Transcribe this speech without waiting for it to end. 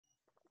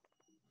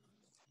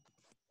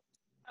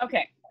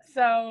Okay,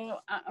 so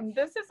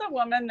this is a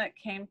woman that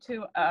came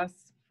to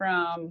us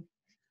from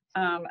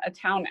a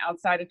town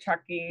outside of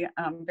Truckee,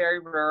 very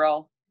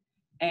rural,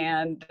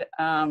 and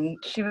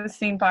she was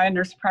seen by a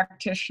nurse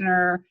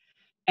practitioner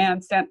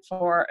and sent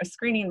for a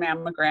screening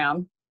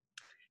mammogram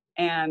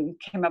and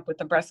came up with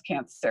the breast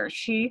cancer.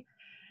 She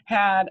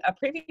had a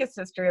previous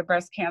history of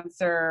breast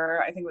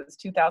cancer, I think it was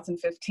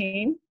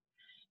 2015,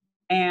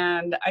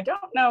 and I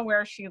don't know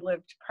where she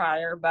lived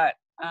prior, but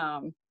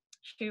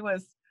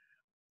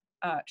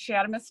she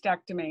had a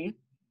mastectomy,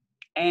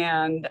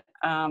 and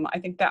I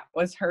think that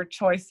was her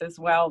choice as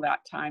well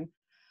that time,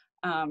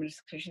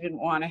 just because she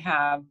didn't want to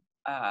have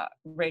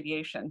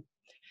radiation.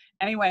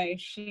 Anyway,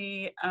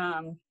 she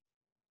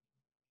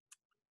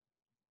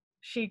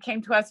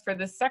came to us for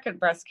the second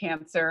breast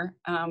cancer,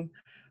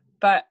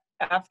 but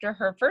after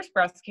her first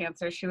breast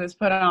cancer, she was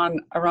put on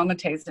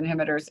aromatase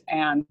inhibitors,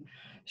 and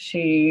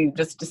she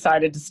just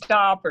decided to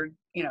stop, or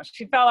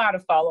she fell out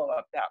of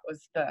follow-up. That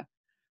was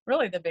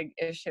really the big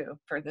issue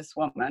for this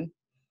woman.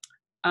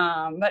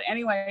 But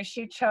anyway,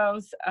 she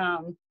chose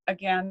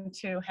again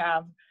to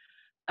have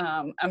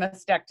a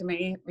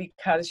mastectomy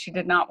because she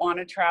did not want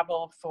to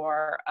travel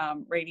for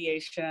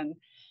radiation,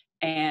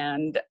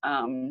 and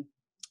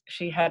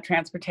she had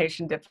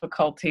transportation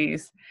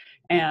difficulties,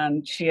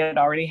 and she had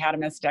already had a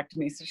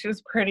mastectomy. So she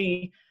was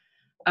pretty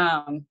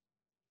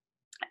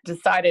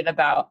decided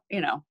about,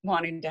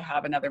 wanting to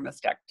have another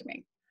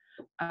mastectomy.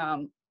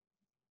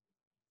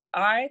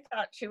 I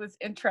thought she was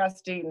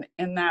interesting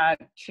in that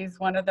she's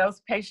one of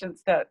those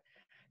patients that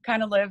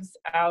kind of lives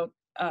out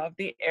of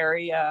the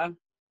area,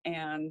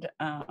 and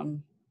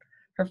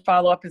her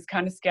follow-up is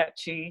kind of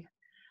sketchy.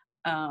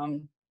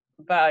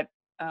 But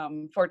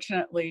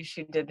fortunately,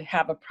 she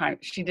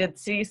did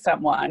see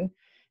someone,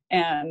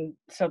 and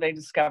so they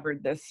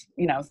discovered this,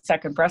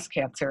 second breast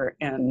cancer,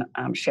 and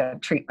she had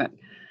treatment.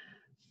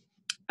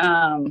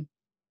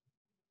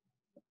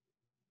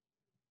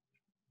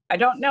 I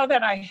don't know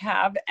that I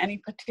have any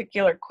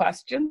particular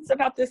questions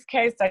about this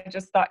case. I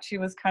just thought she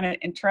was kind of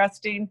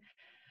interesting,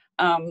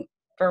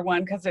 for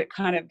one, because it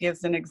kind of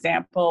gives an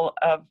example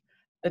of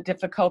the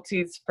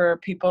difficulties for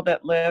people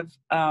that live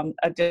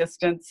a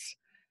distance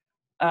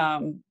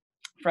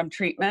from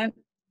treatment,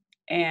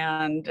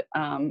 and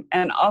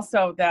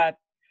also that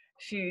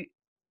she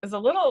is a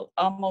little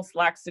almost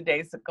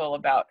lackadaisical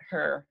about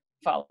her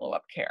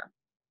follow-up care.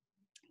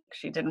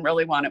 She didn't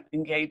really want to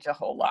engage a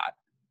whole lot.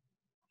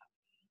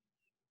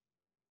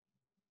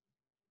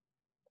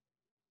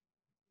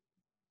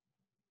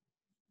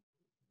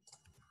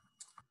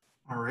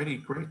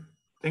 Alrighty, great.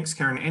 Thanks,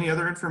 Karen. Any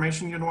other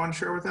information you'd want to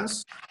share with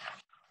us?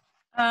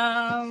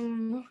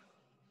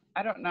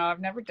 I don't know. I've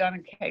never done a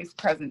case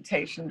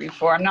presentation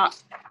before. I'm not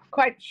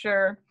quite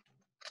sure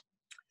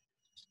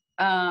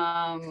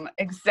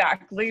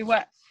exactly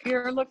what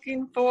you're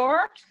looking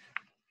for.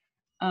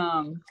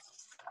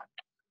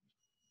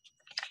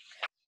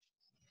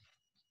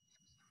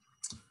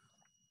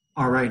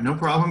 All right, no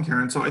problem,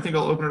 Karen. So I think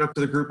I'll open it up to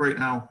the group right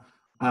now.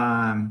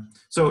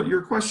 So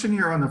your question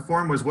here on the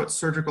form was, what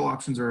surgical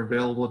options are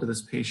available to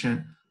this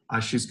patient?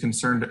 She's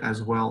concerned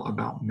as well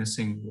about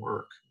missing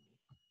work.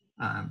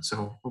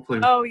 So hopefully.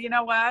 Oh, you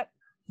know what?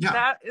 Yeah.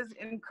 That is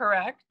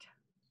incorrect.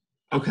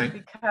 Okay.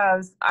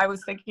 Because I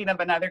was thinking of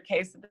another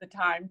case at the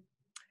time,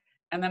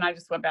 and then I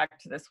just went back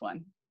to this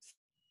one.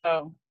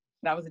 So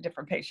that was a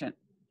different patient.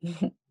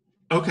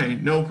 Okay,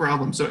 no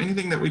problem. So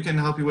anything that we can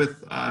help you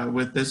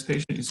with this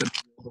patient? You said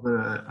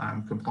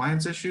the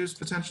compliance issues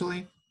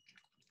potentially?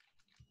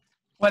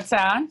 What's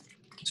that?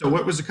 So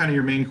what was kind of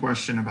your main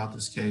question about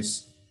this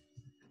case?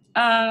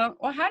 Well,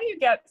 how do you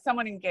get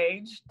someone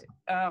engaged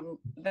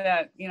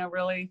that,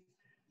 really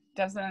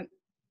doesn't,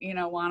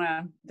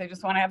 they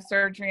just want to have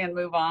surgery and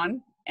move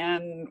on?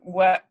 And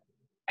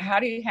how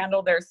do you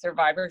handle their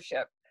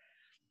survivorship?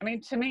 I mean,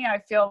 to me, I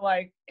feel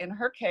like in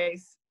her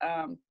case,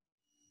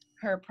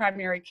 her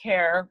primary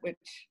care,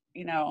 which,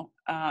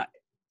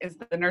 is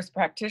the nurse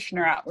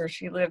practitioner out where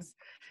she lives,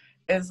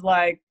 is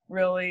like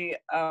really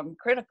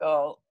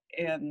critical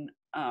in,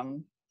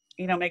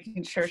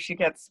 making sure she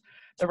gets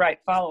the right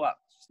follow-up,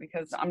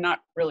 because I'm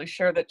not really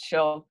sure that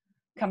she'll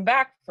come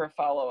back for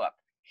follow-up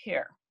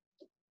here.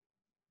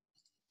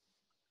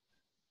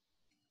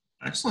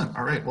 Excellent.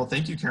 All right. Well,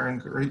 thank you, Karen.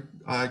 Great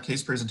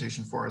case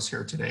presentation for us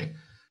here today.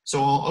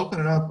 So I'll open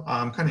it up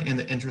kind of in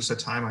the interest of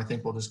time. I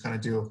think we'll just kind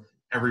of do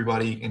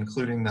everybody,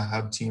 including the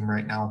hub team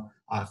right now,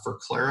 for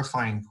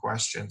clarifying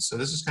questions. So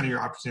this is kind of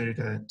your opportunity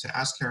to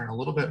ask Karen a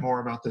little bit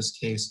more about this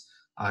case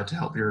to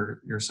help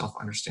yourself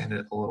understand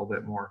it a little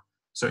bit more.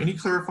 So any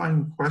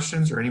clarifying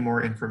questions or any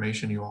more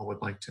information you all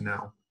would like to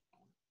know?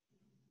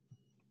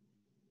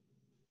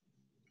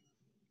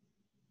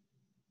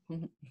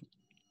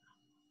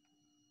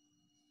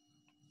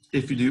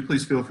 If you do,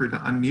 please feel free to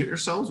unmute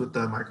yourselves with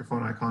the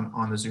microphone icon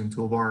on the Zoom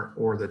toolbar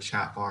or the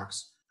chat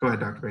box. Go ahead,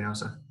 Dr.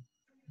 Benosa.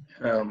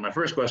 My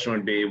first question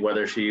would be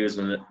whether she uses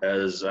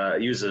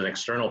an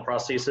external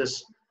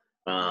prosthesis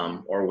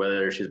or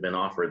whether she's been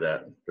offered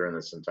that during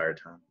this entire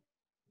time.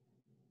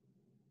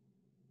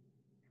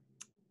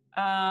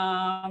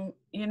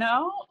 You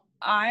know,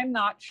 I'm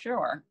not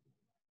sure.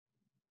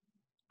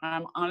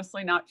 I'm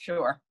honestly not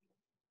sure.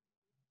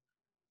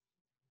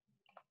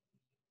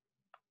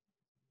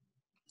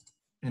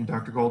 And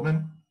Dr.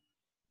 Goldman?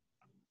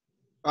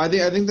 I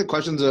think the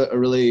question's a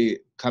really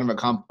kind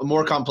of a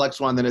more complex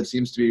one than it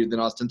seems to be than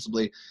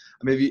ostensibly.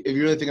 I mean, if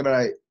you really think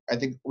about it, I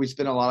think we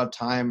spend a lot of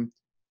time,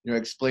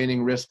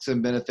 explaining risks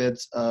and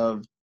benefits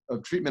of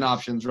treatment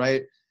options,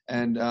 right?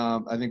 And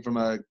I think from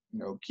a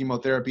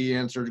chemotherapy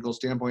and surgical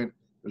standpoint,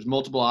 there's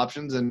multiple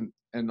options and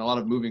a lot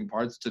of moving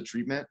parts to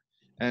treatment,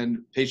 and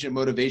patient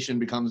motivation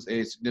becomes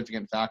a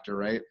significant factor,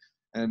 right?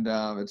 And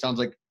it sounds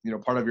like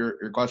part of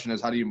your question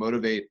is, how do you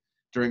motivate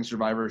during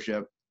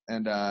survivorship?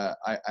 And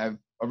I've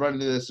run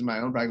into this in my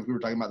own practice. We were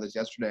talking about this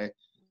yesterday.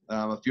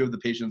 A few of the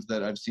patients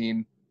that I've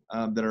seen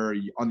that are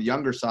on the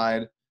younger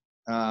side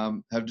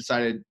have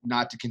decided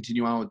not to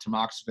continue on with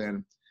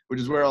tamoxifen, which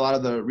is where a lot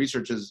of the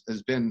research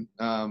has been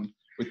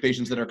with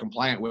patients that are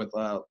compliant with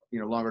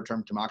longer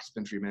term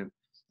tamoxifen treatment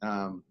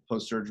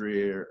post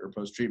surgery or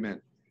post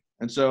treatment.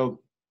 And so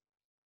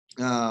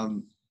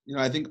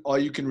I think all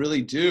you can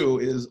really do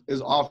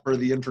is offer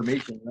the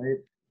information, right?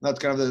 That's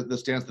kind of the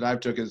stance that I've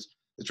took, is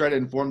to try to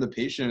inform the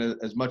patient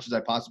as much as I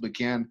possibly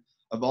can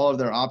of all of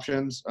their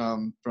options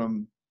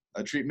from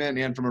a treatment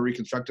and from a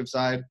reconstructive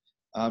side,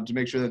 to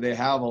make sure that they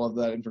have all of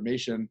that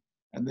information,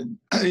 and then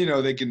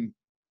they can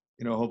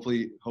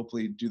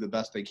hopefully do the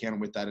best they can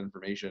with that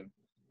information.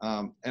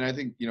 And I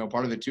think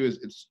part of it too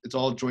is it's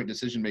all joint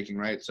decision making,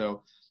 right?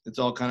 So it's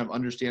all kind of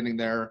understanding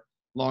their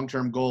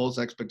long-term goals,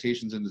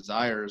 expectations, and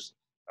desires,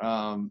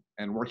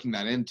 and working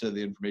that into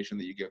the information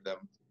that you give them,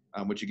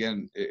 which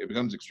again, it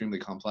becomes extremely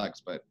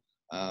complex, but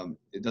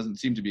it doesn't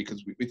seem to be,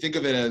 because we think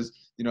of it as,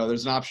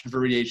 there's an option for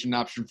radiation, an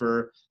option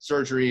for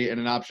surgery, and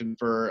an option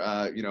for,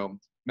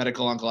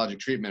 medical oncologic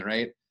treatment,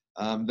 right?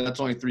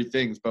 That's only 3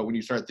 things. But when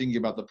you start thinking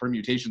about the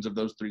permutations of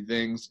those 3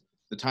 things,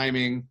 the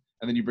timing,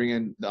 and then you bring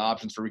in the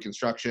options for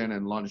reconstruction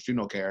and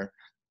longitudinal care,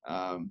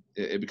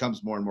 it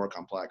becomes more and more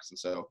complex. And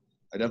so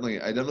I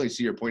definitely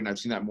see your point, and I've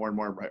seen that more and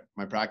more in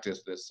my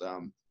practice, this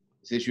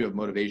issue of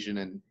motivation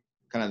and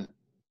kind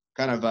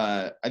of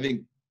I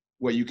think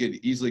what you could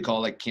easily call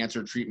like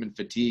cancer treatment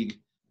fatigue,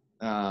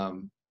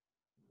 and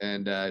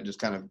just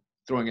kind of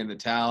throwing in the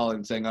towel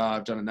and saying, oh,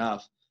 I've done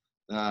enough.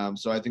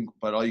 So I think,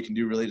 but all you can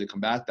do really to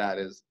combat that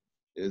is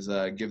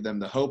give them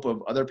the hope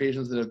of other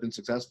patients that have been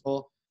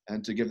successful,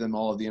 and to give them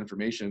all of the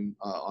information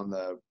on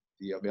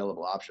the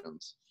available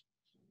options.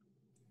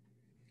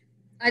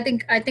 I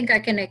think I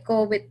can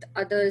echo with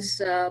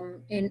others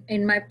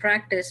in my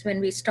practice. When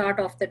we start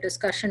off the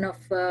discussion of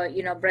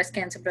breast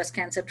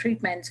cancer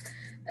treatments,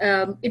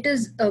 it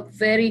is a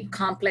very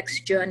complex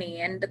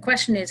journey, and the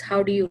question is,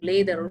 how do you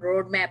lay the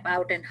roadmap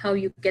out, and how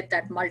you get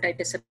that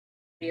multidisciplinary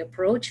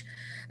approach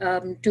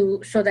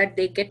so that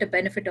they get the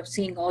benefit of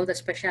seeing all the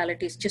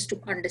specialties, just to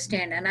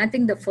understand. And I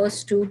think the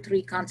first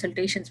 2-3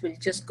 consultations will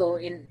just go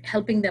in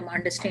helping them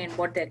understand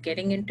what they're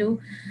getting into.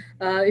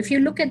 If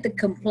you look at the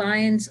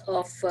compliance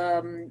of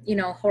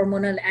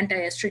hormonal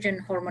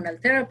anti-estrogen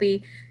hormonal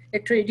therapy,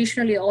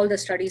 traditionally all the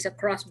studies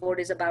across board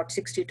is about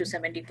 60 to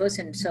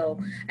 70%. So,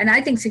 and I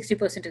think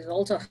 60% is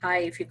also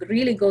high if you could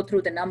really go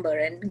through the number.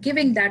 And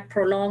giving that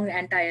prolonged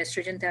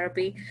anti-estrogen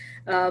therapy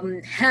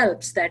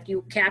helps that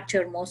you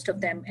capture most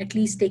of them, at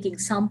least taking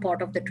some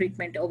part of the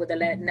treatment over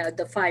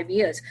the 5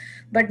 years.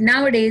 But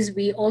nowadays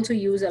we also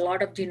use a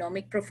lot of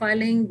genomic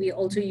profiling. We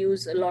also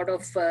use a lot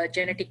of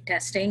genetic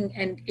testing,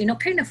 and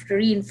kind of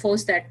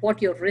reinforce that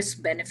what your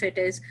risk benefit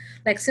is.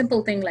 Like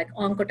simple thing like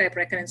Oncotype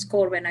recurrence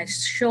score, when I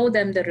show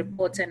them the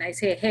reports and I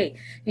say, hey,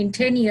 in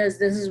 10 years,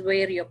 this is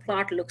where your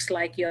plot looks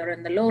like you're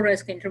in the low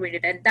risk,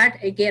 intermediate, and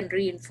that again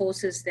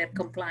reinforces their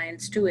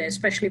compliance too,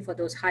 especially for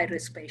those high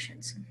risk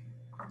patients.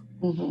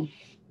 Mm-hmm.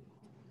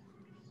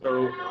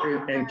 So,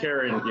 and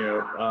Karen,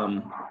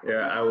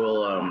 I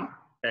will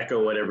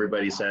echo what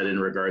everybody said in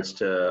regards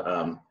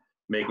to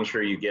making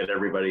sure you get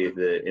everybody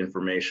the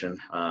information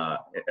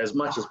as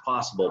much as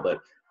possible. But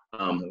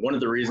one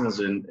of the reasons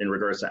in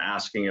regards to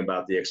asking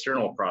about the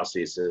external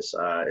prosthesis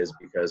is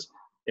because,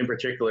 in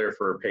particular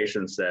for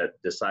patients that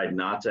decide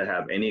not to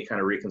have any kind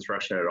of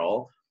reconstruction at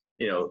all,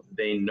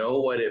 they know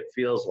what it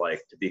feels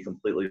like to be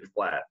completely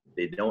flat.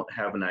 They don't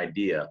have an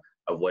idea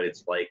of what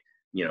it's like,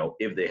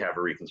 if they have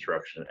a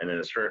reconstruction. And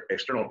an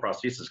external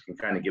prosthesis can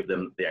kind of give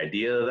them the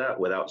idea of that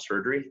without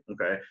surgery,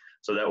 okay?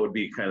 So that would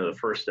be kind of the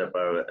first step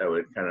I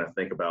would kind of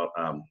think about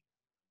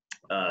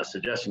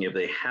suggesting if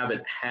they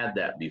haven't had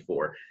that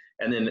before.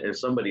 And then if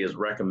somebody has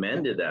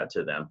recommended that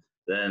to them,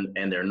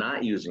 and they're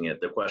not using it,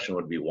 the question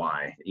would be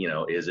why.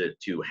 Is it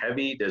too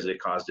heavy? Does it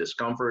cause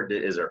discomfort?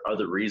 Is there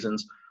other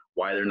reasons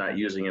why they're not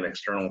using an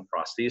external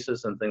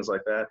prosthesis and things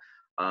like that?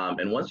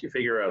 And once you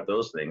figure out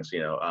those things,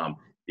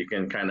 you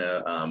can kind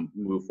of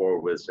move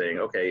forward with saying,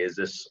 okay, is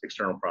this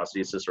external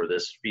prosthesis or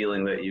this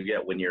feeling that you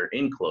get when you're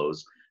in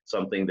clothes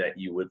something that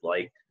you would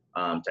like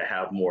to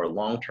have more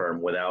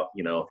long-term without,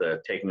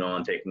 the taking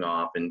on, taking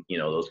off, and,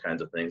 those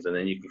kinds of things. And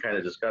then you can kind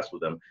of discuss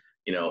with them,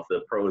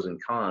 the pros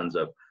and cons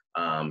of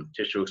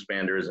tissue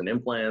expanders and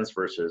implants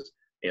versus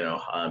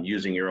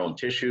using your own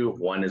tissue.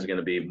 One is going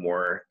to be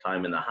more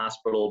time in the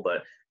hospital,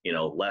 but,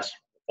 less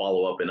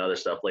follow-up and other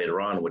stuff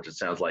later on, which it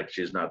sounds like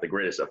she's not the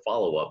greatest at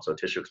follow-up. So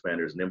tissue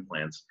expanders and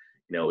implants,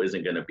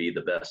 isn't going to be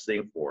the best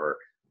thing for her.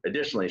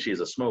 Additionally, she's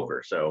a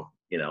smoker. So,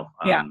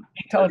 yeah,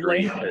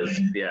 totally.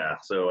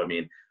 So, I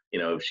mean,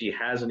 if she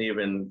hasn't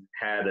even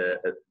had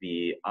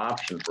the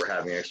option for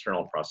having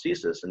external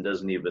prosthesis and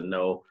doesn't even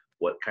know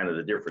what kind of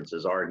the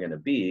differences are going to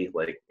be,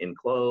 like in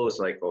clothes,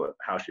 like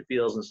how she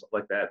feels and stuff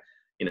like that,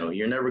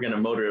 you're never going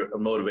to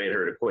motivate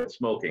her to quit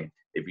smoking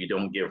if you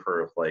don't give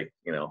her like,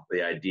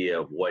 the idea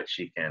of what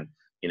she can,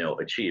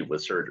 achieve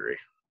with surgery.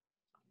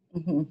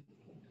 Mm-hmm.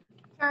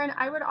 Karen,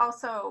 I would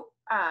also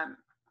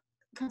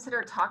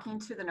consider talking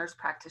to the nurse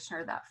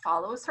practitioner that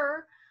follows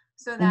her,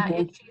 so that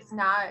Mm-hmm. if she's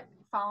not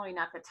following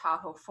up at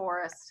Tahoe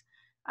Forest,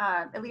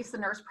 at least the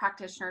nurse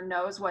practitioner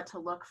knows what to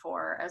look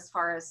for as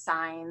far as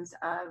signs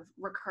of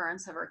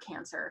recurrence of her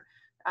cancer.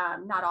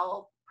 Not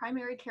all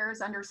primary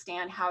carers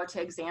understand how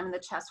to examine the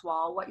chest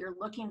wall, what you're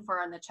looking for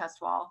on the chest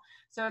wall.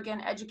 So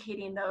again,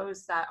 educating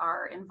those that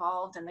are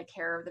involved in the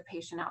care of the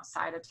patient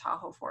outside of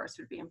Tahoe Forest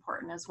would be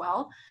important as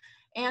well.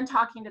 And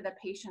talking to the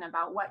patient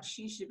about what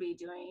she should be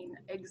doing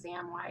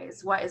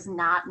exam-wise, what is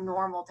not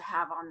normal to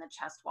have on the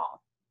chest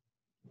wall.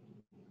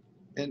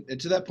 And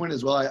to that point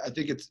as well, I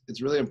think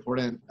it's really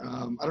important.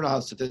 I don't know how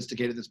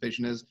sophisticated this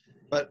patient is,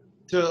 but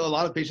to a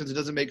lot of patients, it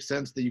doesn't make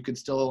sense that you could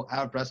still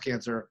have breast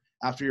cancer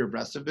after your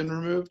breasts have been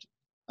removed.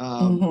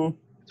 Mm-hmm.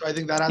 So I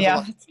think that has a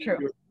lot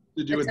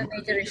to do with a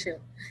major issue.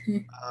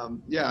 I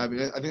mean, I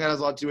think that has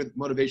a lot to do with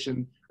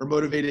motivation or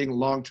motivating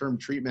long-term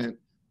treatment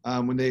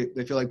when they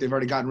feel like they've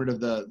already gotten rid of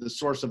the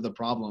source of the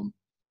problem.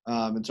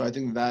 And so I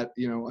think that,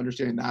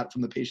 understanding that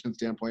from the patient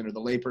standpoint or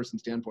the layperson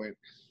standpoint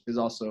is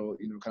also,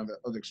 kind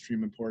of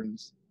extreme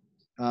importance.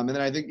 And then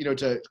I think,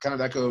 to kind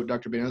of echo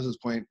Dr. Benosa's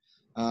point,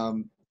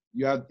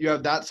 you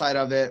have that side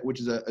of it, which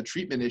is a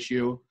treatment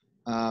issue,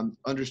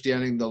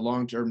 understanding the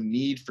long-term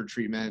need for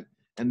treatment.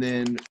 And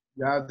then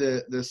you have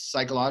the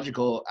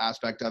psychological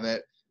aspect of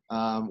it,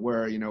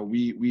 where,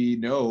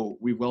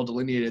 we've well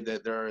delineated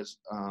that there is,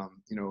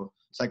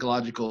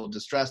 psychological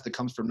distress that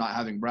comes from not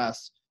having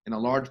breasts in a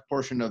large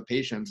portion of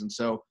patients. And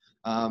so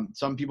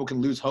some people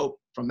can lose hope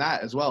from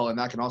that as well. And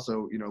that can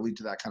also, lead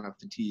to that kind of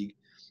fatigue.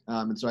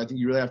 And so I think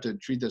you really have to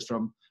treat this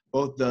from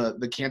both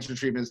the cancer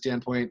treatment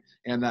standpoint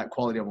and that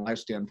quality of life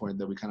standpoint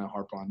that we kind of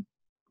harp on.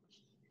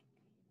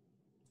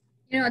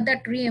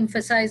 That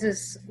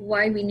re-emphasizes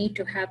why we need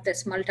to have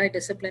this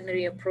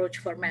multidisciplinary approach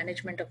for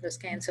management of this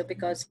cancer,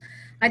 because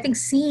I think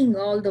seeing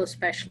all those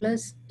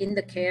specialists in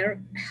the care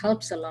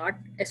helps a lot,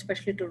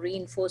 especially to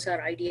reinforce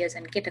our ideas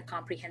and get a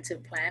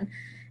comprehensive plan.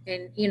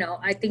 And,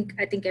 I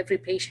think every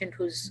patient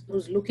who's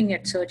looking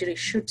at surgery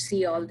should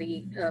see all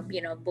the,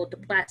 both the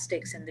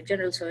plastics and the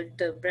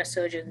the breast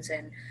surgeons,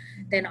 and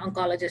then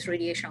oncologists,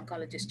 radiation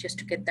oncologists, just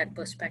to get that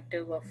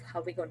perspective of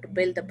how we're going to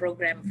build the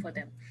program for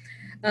them.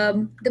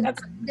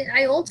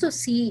 I also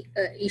see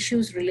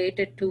issues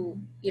related to,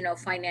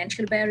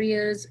 financial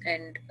barriers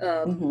and,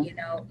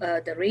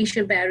 the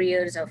racial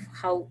barriers of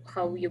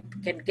how you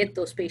can get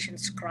those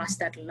patients cross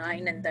that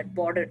line and that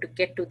border to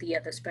get to the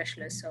other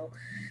specialists. So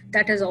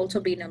that has also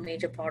been a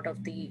major part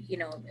of the,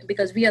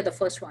 because we are the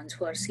first ones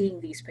who are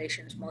seeing these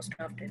patients most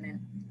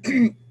often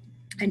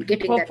and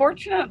getting that.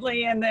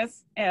 Fortunately in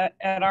this, at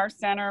our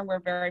center, we're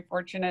very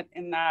fortunate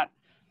in that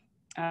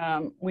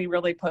we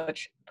really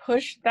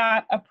push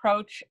that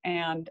approach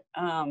and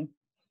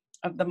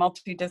of the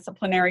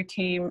multidisciplinary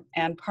team.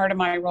 And part of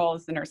my role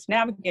as the nurse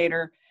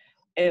navigator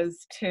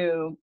is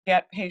to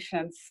get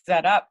patients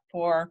set up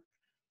for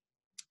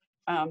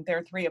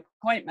their 3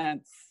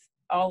 appointments,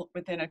 all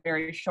within a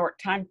very short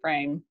time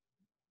frame.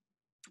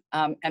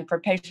 And for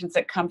patients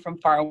that come from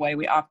far away,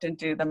 we often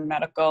do the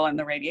medical and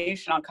the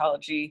radiation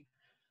oncology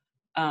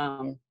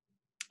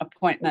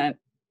appointment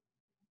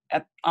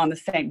on the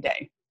same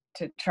day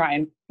to try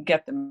and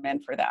get them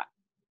in for that.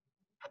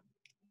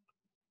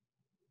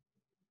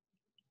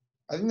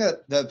 I think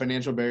that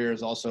financial barrier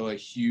is also a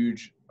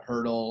huge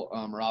hurdle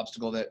or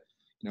obstacle that,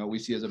 we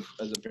see as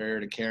a barrier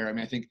to care. I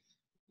mean, I think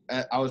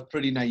I was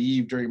pretty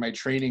naive during my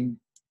training.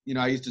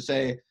 I used to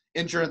say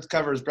insurance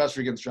covers breast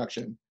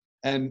reconstruction,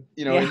 and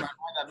in my mind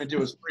that meant it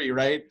was free,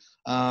 right?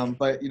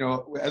 But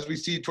as we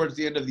see towards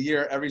the end of the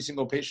year, every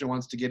single patient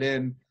wants to get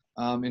in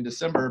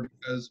December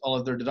because all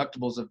of their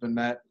deductibles have been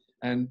met,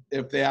 and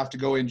if they have to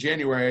go in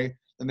January,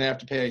 then they have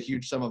to pay a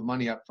huge sum of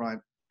money up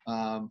front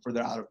for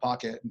their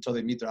out-of-pocket until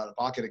they meet their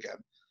out-of-pocket again.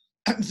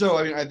 So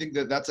I mean, I think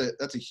that's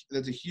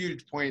a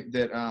huge point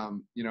that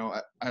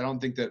I don't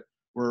think that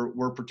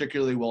we're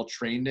particularly well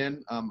trained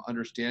in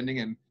understanding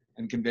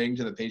and conveying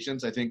to the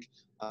patients. I think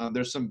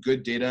there's some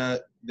good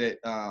data that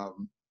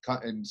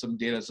and some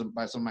data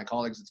by some of my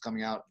colleagues that's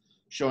coming out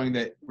showing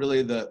that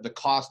really the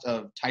cost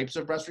of types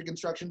of breast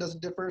reconstruction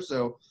doesn't differ.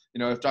 So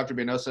if Dr.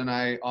 Benosa and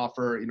I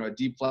offer a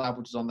deep flap,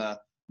 which is on the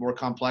more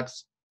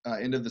complex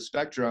end of the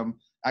spectrum,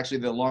 actually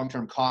the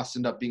long-term costs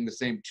end up being the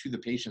same to the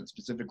patient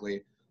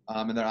specifically,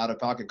 and their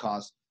out-of-pocket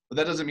costs. but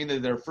that doesn't mean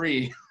that they're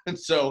free. And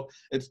so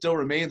it still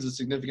remains a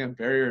significant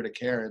barrier to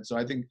care. And so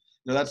I think,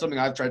 that's something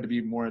I've tried to be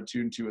more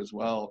attuned to as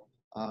well.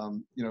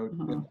 I'm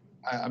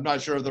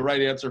not sure of the right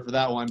answer for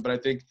that one, but I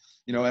think,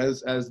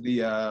 as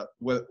the,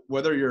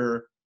 whether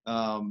you're,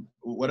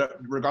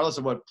 regardless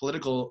of what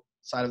political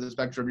side of the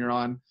spectrum you're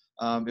on,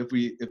 if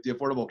the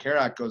Affordable Care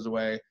Act goes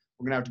away,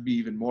 we're gonna have to be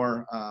even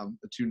more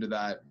attuned to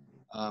that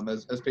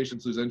as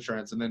patients lose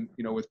insurance. And then,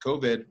 with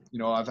COVID,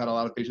 I've had a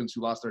lot of patients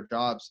who lost their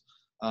jobs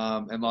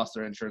and lost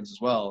their insurance as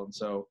well. And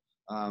so,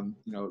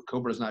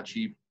 COBRA is not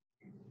cheap.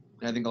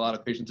 And I think a lot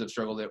of patients have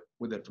struggled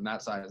with it from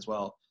that side as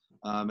well.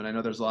 And I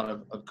know there's a lot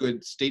of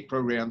good state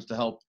programs to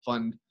help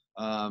fund,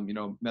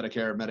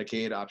 Medicare,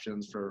 Medicaid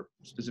options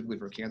specifically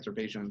for cancer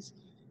patients.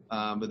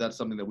 But that's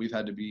something that we've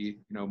had to be,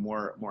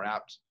 more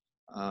apt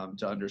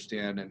to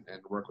understand and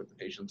work with the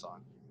patients on.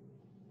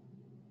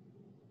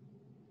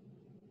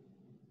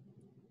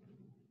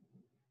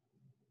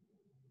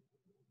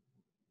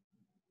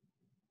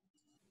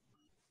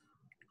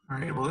 All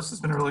right, well, this has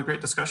been a really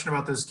great discussion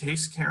about this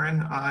case.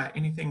 Karen,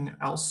 anything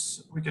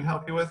else we can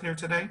help you with here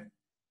today?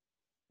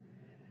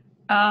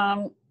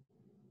 Well,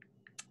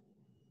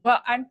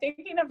 I'm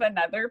thinking of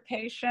another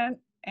patient,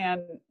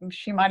 and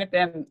she might have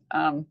been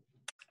a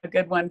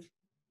good one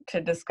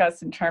to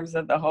discuss in terms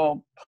of the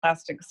whole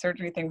plastic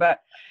surgery thing. But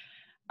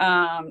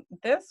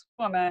this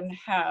woman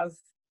has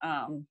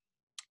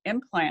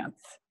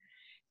implants,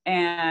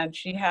 and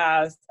she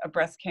has a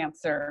breast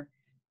cancer,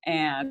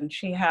 and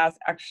she has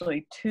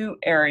actually 2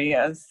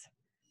 areas.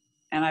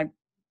 And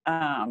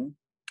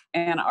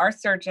our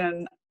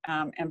surgeon,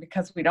 and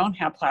because we don't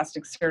have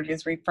plastic surgery,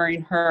 is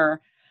referring her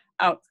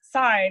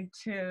outside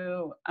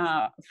to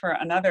for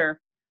another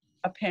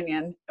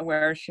opinion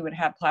where she would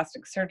have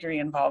plastic surgery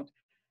involved,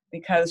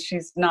 because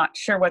she's not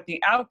sure what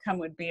the outcome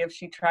would be if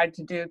she tried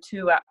to do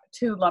two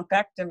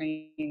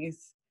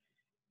lumpectomies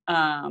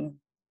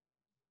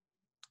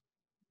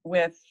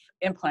with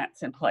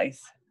implants in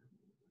place.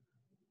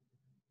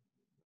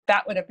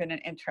 That would have been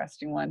an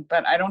interesting one,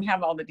 but I don't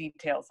have all the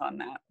details on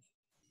that.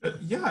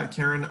 Yeah,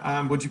 Karen,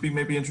 would you be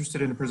maybe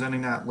interested in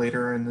presenting that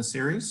later in the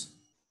series?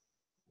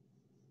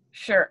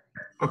 Sure.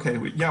 Okay,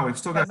 we've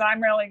still got. Because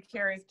I'm really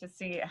curious to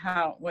see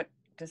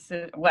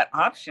what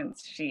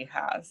options she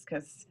has,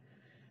 because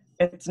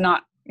it's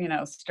not,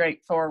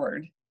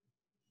 straightforward.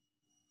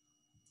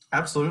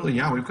 Absolutely,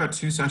 yeah. We've got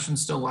 2 sessions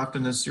still left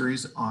in this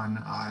series on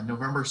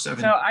November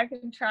 7th. So I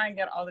can try and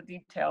get all the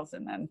details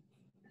and then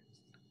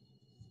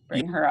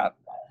bring her up.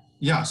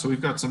 Yeah, so we've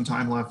got some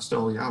time left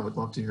still. Yeah, I would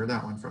love to hear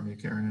that one from you,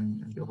 Karen,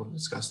 and be able to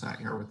discuss that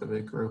here with the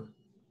big group.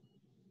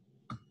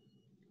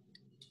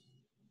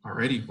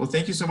 Alrighty, well,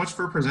 thank you so much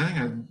for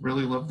presenting. I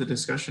really loved the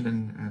discussion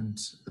and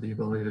the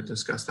ability to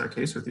discuss that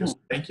case with you. So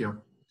thank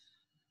you.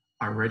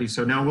 Alrighty,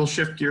 so now we'll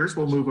shift gears.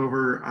 We'll move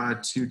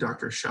over to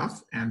Dr.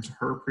 Schuff and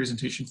her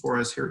presentation for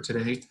us here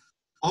today.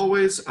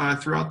 Always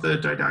throughout the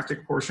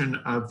didactic portion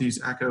of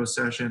these ECHO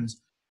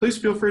sessions, please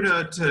feel free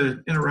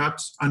to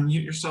interrupt,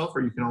 unmute yourself,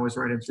 or you can always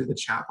write in through the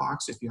chat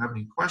box if you have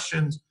any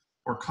questions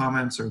or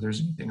comments, or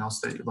there's anything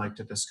else that you'd like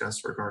to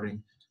discuss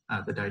regarding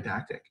the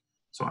didactic.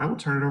 So I will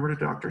turn it over to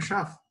Dr.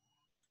 Schuff.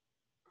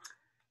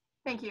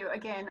 Thank you.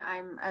 Again,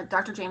 I'm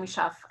Dr. Jamie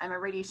Schuff. I'm a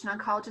radiation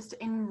oncologist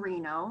in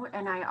Reno,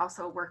 and I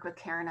also work with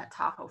Karen at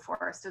Tahoe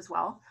Forest as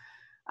well.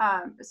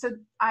 So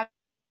I've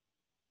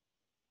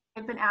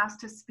been asked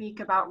to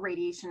speak about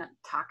radiation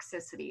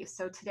toxicity.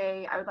 So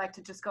today I would like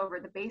to just go over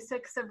the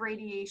basics of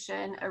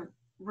radiation,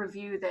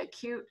 review the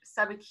acute,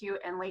 subacute,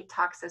 and late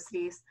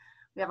toxicities.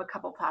 We have a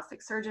couple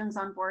plastic surgeons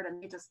on board,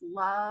 and they just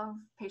love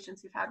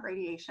patients who've had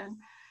radiation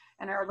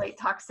and our late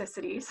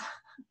toxicities.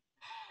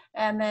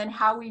 And then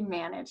how we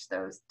manage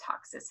those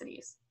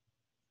toxicities.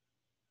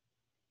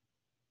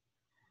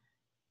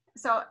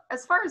 So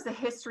as far as the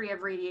history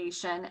of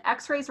radiation,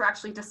 X-rays were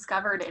actually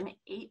discovered in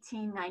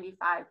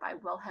 1895 by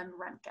Wilhelm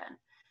Röntgen.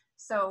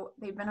 So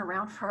they've been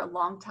around for a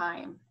long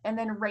time. And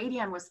then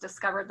radium was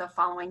discovered the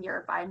following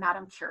year by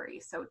Madame Curie.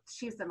 So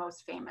she's the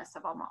most famous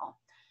of them all.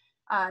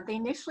 They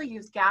initially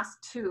used gas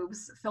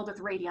tubes filled with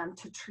radium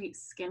to treat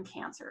skin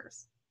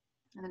cancers.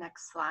 And the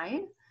next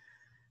slide.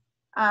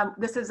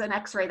 This is an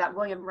X-ray that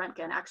William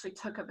Röntgen actually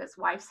took of his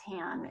wife's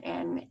hand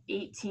in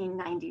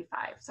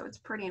 1895. So it's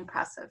pretty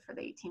impressive for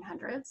the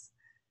 1800s.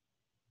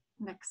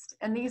 Next,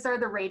 and these are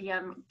the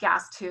radium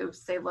gas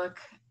tubes. They look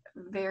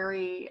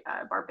very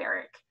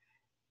barbaric.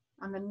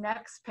 On the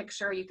next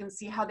picture, you can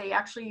see how they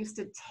actually used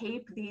to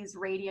tape these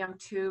radium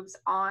tubes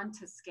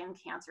onto skin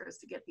cancers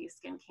to get these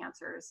skin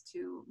cancers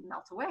to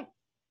melt away.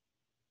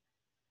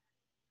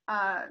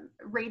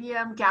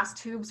 Radium gas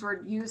tubes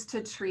were used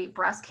to treat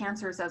breast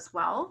cancers as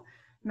well.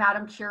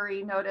 Madame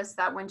Curie noticed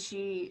that when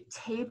she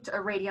taped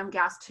a radium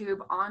gas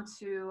tube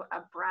onto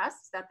a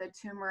breast, that the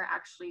tumor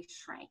actually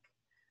shrank.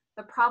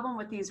 The problem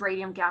with these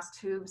radium gas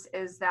tubes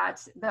is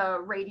that the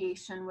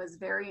radiation was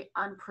very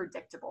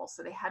unpredictable.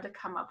 So they had to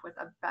come up with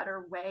a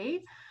better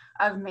way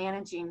of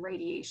managing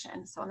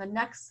radiation. So on the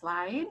next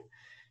slide,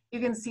 You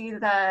can see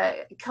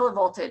the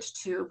kilovoltage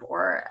tube,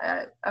 or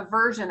a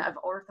version of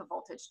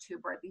orthovoltage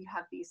tube, where you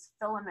have these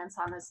filaments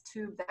on this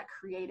tube that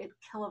created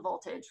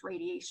kilovoltage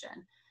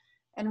radiation.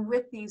 And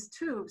with these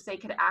tubes, they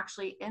could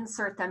actually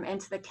insert them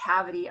into the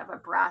cavity of a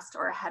breast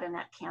or a head and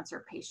neck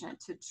cancer patient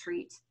to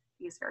treat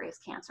these various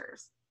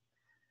cancers.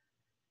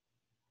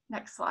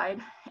 Next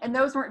slide. And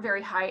those weren't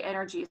very high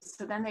energy.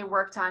 So then they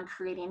worked on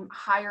creating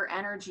higher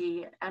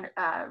energy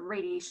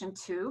radiation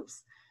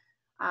tubes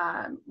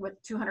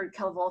with 200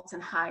 kilovolts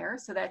and higher,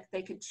 so that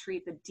they could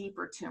treat the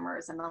deeper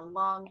tumors in the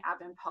lung,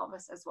 abdomen,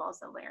 pelvis, as well as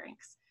the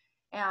larynx.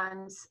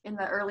 And in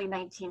the early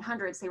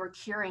 1900s, they were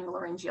curing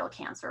laryngeal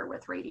cancer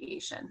with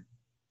radiation.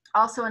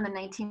 Also in the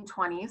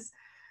 1920s,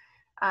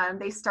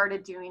 they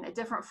started doing a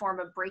different form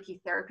of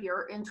brachytherapy,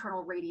 or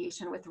internal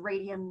radiation, with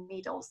radium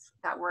needles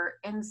that were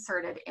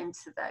inserted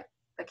into the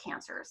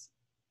cancers.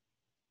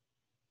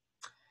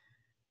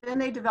 Then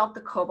they developed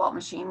the cobalt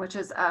machine, which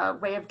is a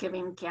way of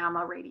giving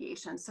gamma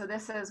radiation. So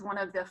this is one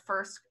of the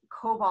first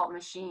cobalt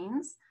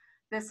machines.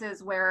 This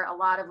is where a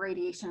lot of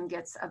radiation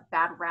gets a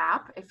bad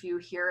rap. If you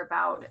hear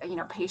about, you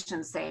know,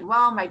 patients saying,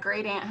 well, my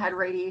great aunt had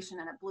radiation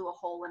and it blew a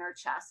hole in her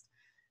chest.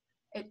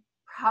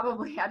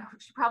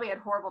 She probably had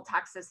horrible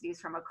toxicities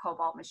from a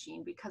cobalt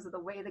machine, because of the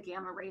way the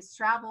gamma rays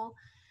travel.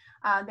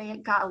 They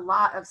got a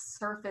lot of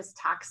surface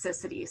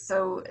toxicity.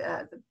 So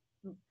the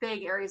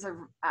big areas of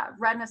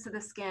redness of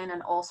the skin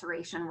and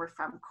ulceration were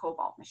from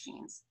cobalt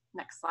machines.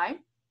 Next slide.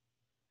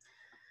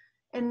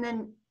 And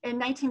then in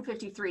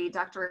 1953,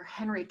 Dr.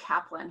 Henry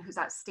Kaplan, who's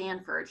at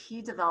Stanford,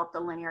 he developed the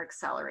linear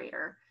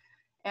accelerator.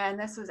 And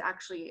this was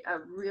actually a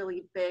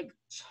really big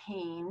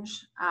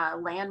change,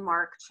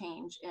 landmark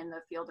change in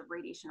the field of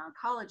radiation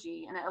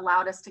oncology. And it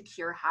allowed us to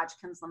cure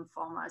Hodgkin's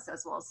lymphomas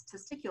as well as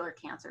testicular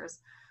cancers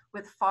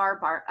with far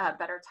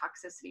better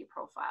toxicity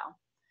profile.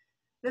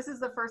 This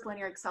is the first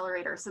linear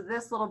accelerator. So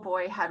this little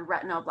boy had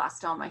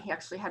retinoblastoma. He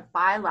actually had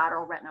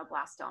bilateral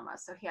retinoblastoma.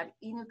 So he had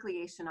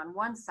enucleation on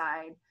one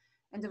side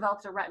and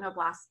developed a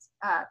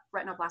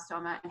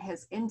retinoblastoma in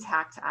his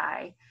intact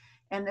eye.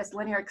 And this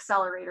linear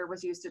accelerator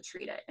was used to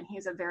treat it. And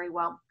he's a very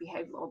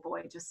well-behaved little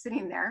boy just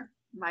sitting there.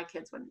 My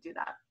kids wouldn't do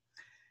that.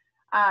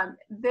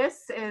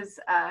 This is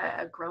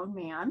a grown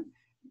man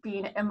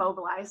being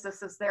immobilized.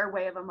 This is their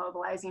way of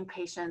immobilizing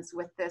patients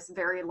with this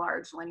very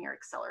large linear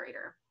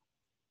accelerator.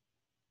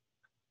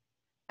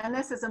 And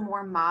this is a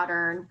more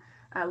modern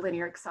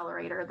linear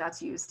accelerator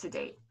that's used to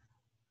date.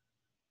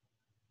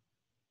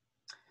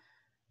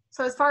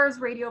 So as far as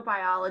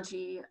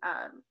radiobiology,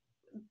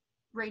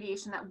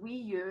 radiation that we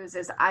use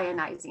is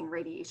ionizing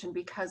radiation,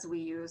 because we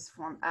use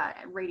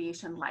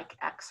radiation like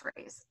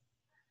X-rays.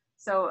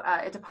 So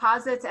it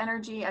deposits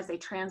energy as they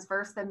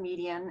transverse the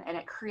median, and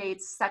it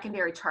creates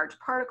secondary charged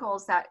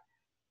particles that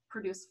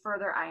produce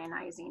further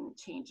ionizing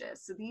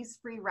changes. So these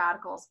free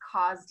radicals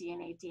cause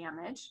DNA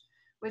damage,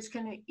 which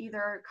can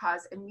either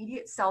cause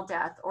immediate cell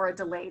death or a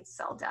delayed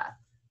cell death.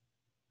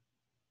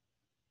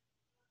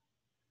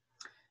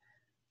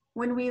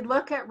 When we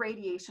look at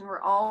radiation, we're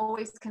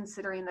always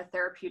considering the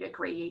therapeutic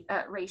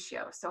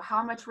ratio. So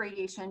how much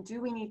radiation do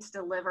we need to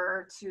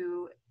deliver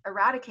to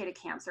eradicate a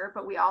cancer,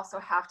 but we also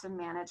have to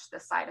manage the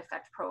side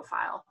effect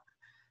profile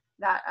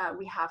that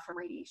we have from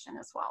radiation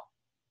as well.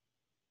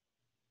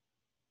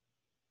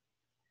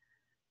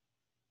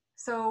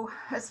 So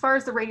as far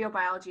as the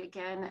radiobiology,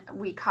 again,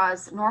 we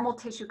cause normal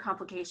tissue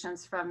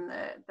complications from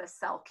the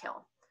cell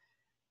kill.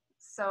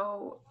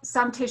 So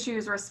some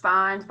tissues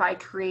respond by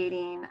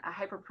creating a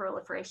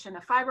hyperproliferation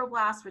of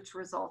fibroblasts, which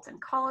results in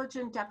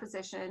collagen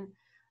deposition,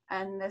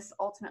 and this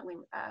ultimately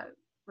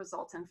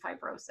results in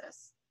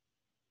fibrosis.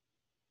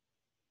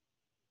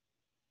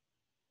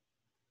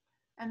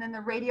 And then the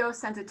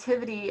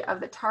radiosensitivity of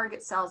the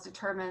target cells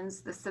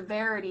determines the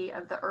severity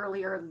of the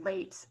early or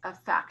late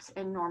effect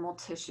in normal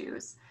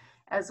tissues,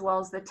 as well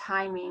as the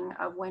timing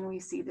of when we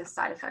see this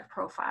side effect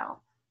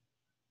profile.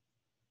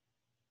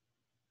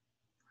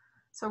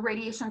 So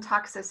radiation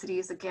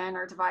toxicities, again,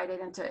 are divided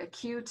into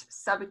acute,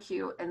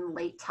 subacute, and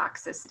late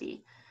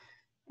toxicity.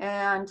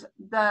 And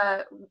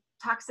the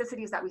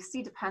toxicities that we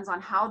see depends on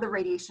how the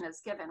radiation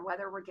is given,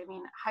 whether we're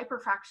giving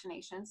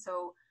hyperfractionation,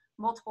 so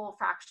multiple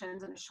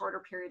fractions in a shorter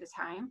period of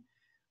time,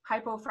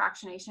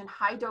 hypofractionation,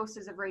 high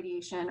doses of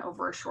radiation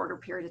over a shorter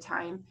period of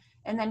time,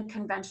 and then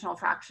conventional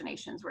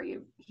fractionations, where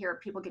you hear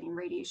people getting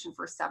radiation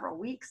for several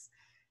weeks.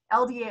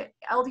 LDR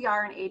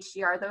and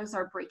HDR, those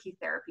are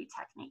brachytherapy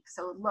techniques.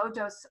 So low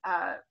dose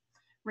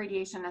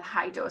radiation and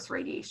high dose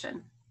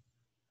radiation.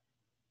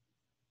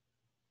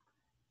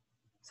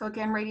 So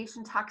again,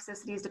 radiation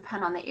toxicities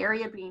depend on the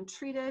area being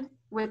treated,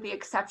 with the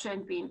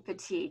exception being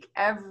fatigue.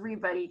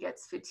 Everybody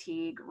gets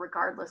fatigue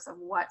regardless of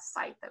what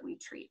site that we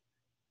treat.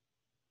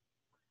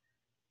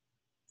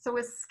 So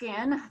with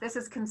skin, this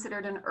is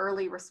considered an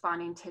early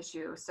responding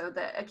tissue. So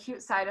the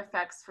acute side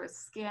effects for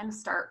skin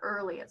start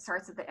early. It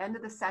starts at the end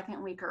of the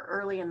second week or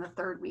early in the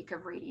third week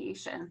of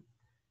radiation.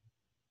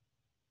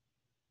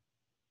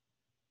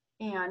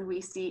 and we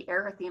see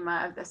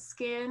erythema of the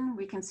skin.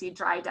 We can see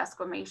dry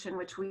desquamation,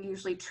 which we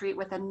usually treat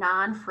with a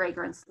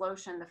non-fragrance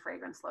lotion. The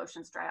fragrance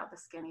lotions dry out the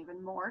skin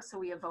even more, so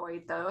we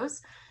avoid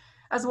those,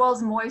 as well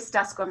as moist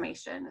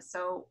desquamation.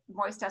 So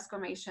moist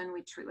desquamation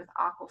we treat with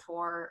Aquaphor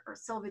or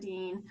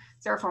Silvadene,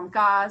 Xeroform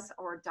gauze,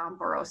 or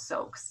Domboro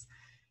soaks.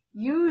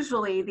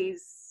 Usually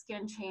these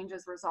skin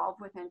changes resolve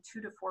within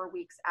 2 to 4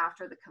 weeks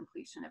after the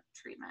completion of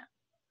treatment.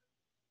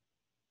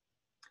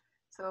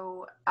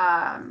 So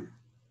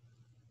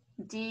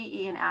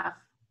D, E, and F,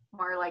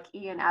 more like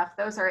E and F,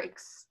 those are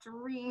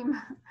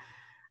extreme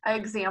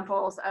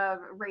examples of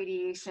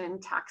radiation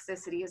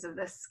toxicities of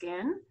the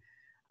skin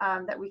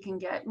that we can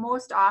get.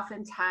 Most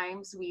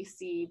oftentimes we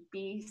see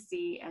B,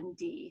 C, and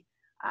D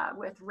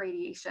with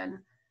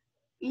radiation.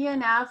 E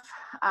and F,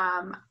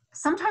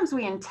 sometimes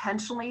we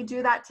intentionally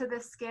do that to the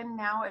skin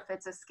now if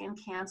it's a skin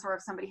cancer, or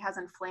if somebody has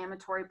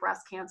inflammatory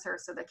breast cancer,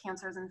 so the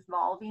cancer is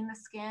involving the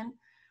skin.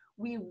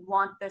 We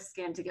want the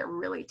skin to get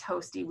really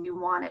toasty. We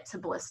want it to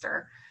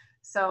blister.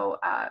 So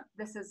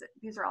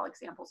these are all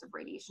examples of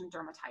radiation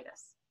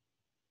dermatitis.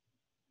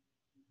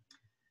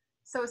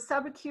 So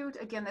subacute,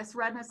 again, this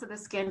redness of the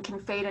skin can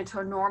fade into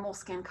a normal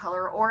skin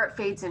color, or it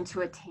fades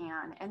into a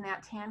tan, and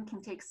that tan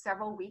can take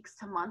several weeks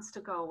to months to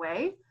go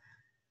away.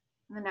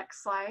 The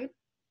next slide.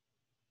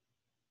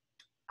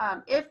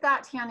 If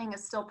that tanning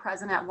is still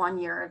present at 1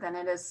 year, then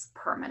it is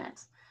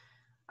permanent.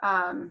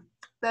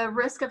 The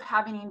risk of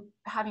having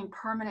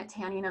permanent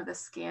tanning of the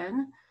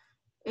skin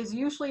is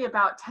usually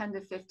about 10 to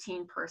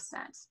 15%.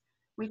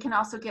 We can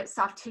also get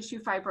soft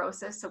tissue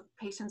fibrosis, so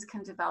patients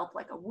can develop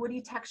like a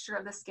woody texture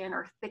of the skin,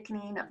 or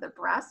thickening of the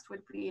breast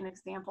would be an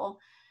example.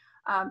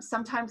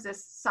 Sometimes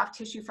this soft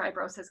tissue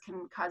fibrosis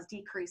can cause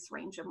decreased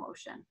range of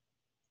motion.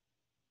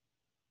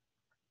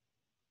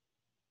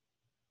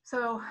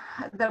 So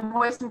the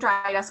moist and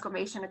dry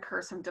desquamation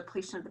occurs from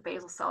depletion of the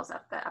basal cells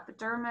at the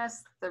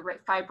epidermis. The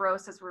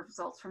fibrosis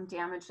results from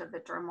damage of the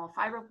dermal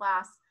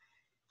fibroblasts.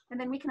 And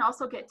then we can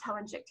also get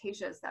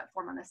telangiectasias that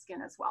form on the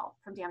skin as well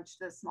from damage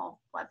to the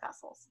small blood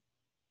vessels.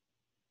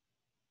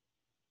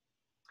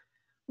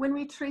 When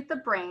we treat the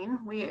brain,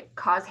 we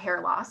cause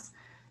hair loss.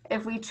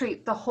 If we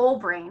treat the whole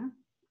brain,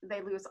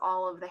 they lose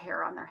all of the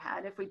hair on their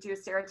head. If we do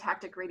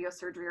stereotactic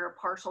radiosurgery or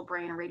partial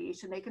brain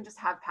irradiation, they can just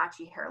have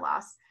patchy hair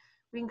loss.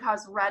 We can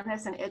cause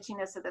redness and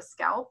itchiness of the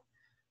scalp.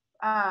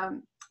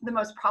 The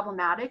most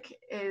problematic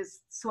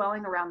is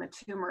swelling around the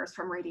tumors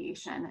from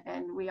radiation,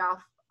 and we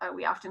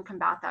often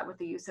combat that with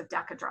the use of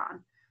Decadron.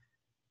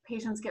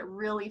 Patients get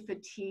really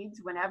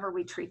fatigued whenever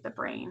we treat the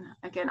brain.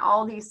 Again,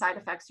 all these side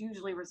effects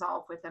usually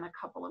resolve within a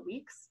couple of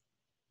weeks.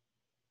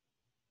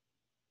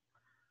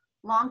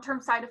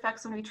 Long-term side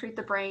effects when we treat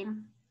the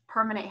brain,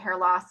 permanent hair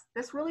loss.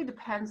 This really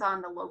depends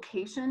on the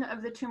location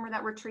of the tumor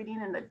that we're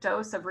treating and the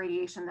dose of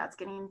radiation that's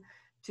getting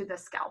to the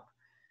scalp.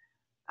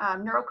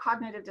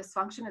 Neurocognitive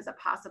dysfunction is a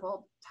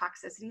possible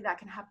toxicity that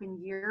can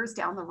happen years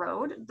down the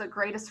road. The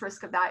greatest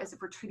risk of that is if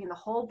we're treating the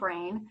whole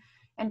brain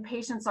and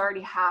patients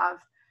already have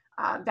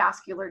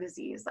vascular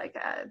disease, like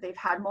they've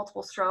had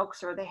multiple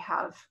strokes or they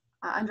have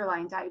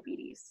underlying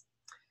diabetes.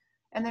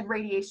 And then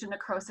radiation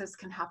necrosis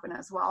can happen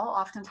as well.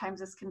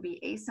 Oftentimes this can be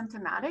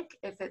asymptomatic.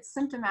 If it's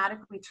symptomatic,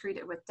 we treat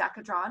it with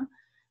Decadron.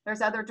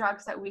 There's other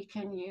drugs that we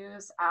can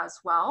use as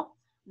well.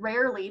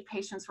 Rarely,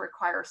 patients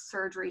require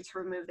surgery to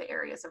remove the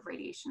areas of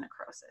radiation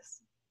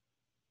necrosis.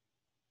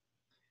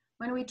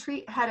 When we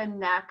treat head and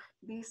neck,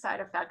 these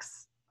side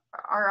effects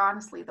are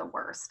honestly the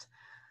worst.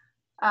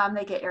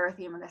 They get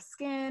erythema of the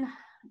skin,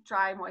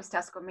 dry, moist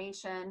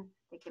desquamation.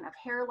 They can have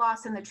hair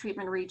loss in the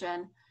treatment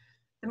region.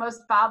 The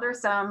most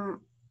bothersome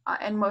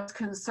and most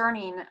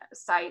concerning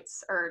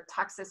sites or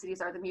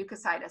toxicities are the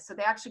mucositis. So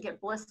they actually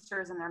get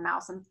blisters in their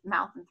mouth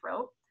and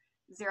throat.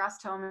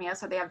 Xerostomia,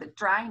 so they have the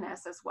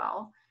dryness as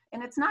well.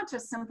 And it's not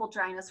just simple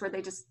dryness where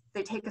they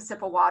take a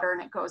sip of water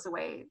and it goes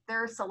away.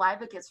 Their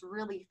saliva gets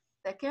really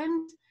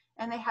thickened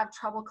and they have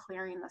trouble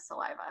clearing the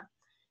saliva.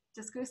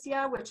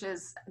 Dysgeusia, which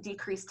is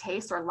decreased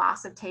taste or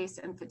loss of taste,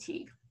 and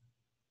fatigue.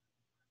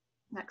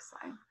 Next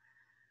slide.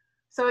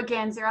 So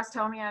again,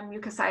 xerostomia,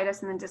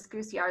 mucositis, and then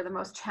dysgeusia are the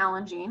most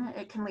challenging.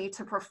 It can lead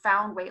to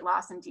profound weight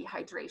loss and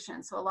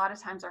dehydration. So a lot of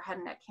times our head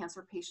and neck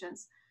cancer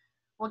patients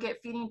will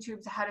get feeding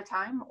tubes ahead of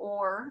time,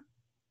 or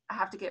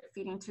have to get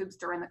feeding tubes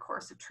during the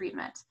course of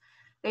treatment.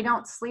 They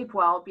don't sleep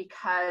well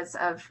because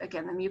of,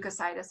 again, the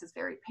mucositis is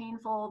very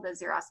painful. The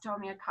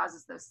xerostomia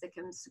causes those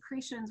thickened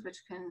secretions, which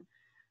can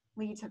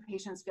lead to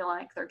patients feeling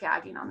like they're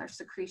gagging on their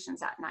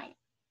secretions at night.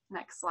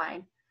 Next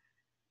slide.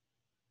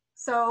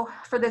 So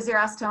for the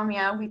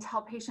xerostomia, we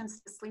tell patients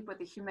to sleep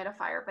with a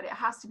humidifier, but it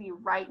has to be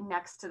right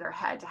next to their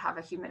head to have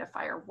a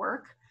humidifier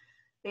work.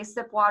 They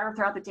sip water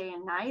throughout the day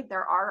and night.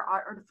 There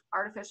are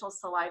artificial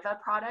saliva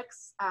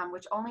products,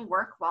 which only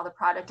work while the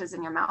product is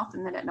in your mouth,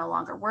 and then it no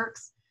longer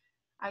works.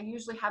 I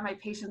usually have my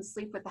patients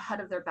sleep with the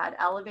head of their bed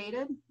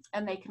elevated,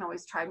 and they can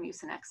always try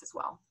Mucinex as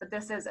well. But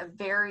this is a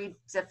very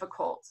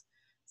difficult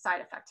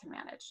side effect to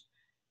manage.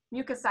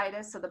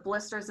 Mucositis, so the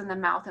blisters in the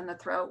mouth and the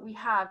throat. We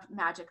have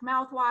Magic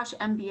Mouthwash,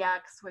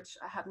 MBX, which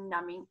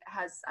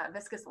has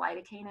viscous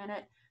lidocaine in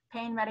it.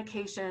 pain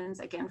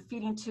medications, again,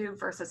 feeding tube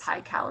versus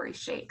high calorie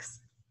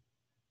shakes.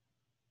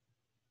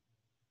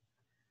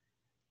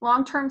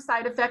 Long-term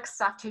side effects,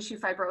 soft tissue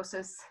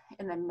fibrosis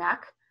in the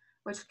neck,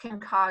 which can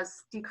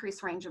cause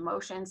decreased range of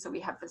motion. So we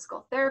have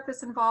physical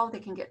therapists involved. They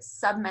can get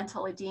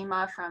submental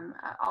edema from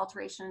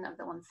alteration of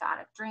the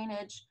lymphatic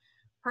drainage,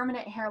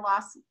 permanent hair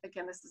loss.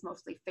 Again, this is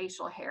mostly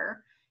facial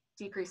hair,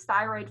 decreased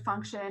thyroid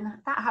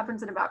function. That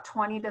happens in about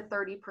 20 to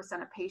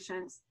 30% of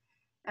patients.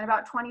 And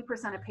about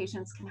 20% of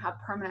patients can have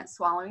permanent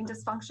swallowing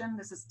dysfunction.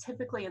 This is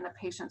typically in the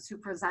patients who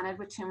presented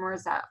with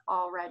tumors that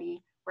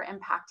already were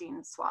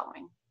impacting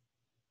swallowing.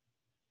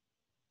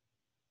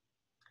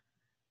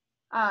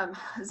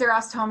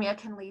 Xerostomia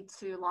can lead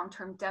to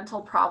long-term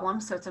dental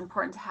problems, so it's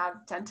important to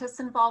have dentists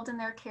involved in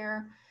their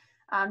care.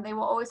 They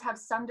will always have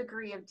some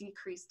degree of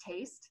decreased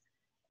taste,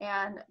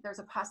 and there's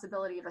a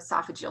possibility of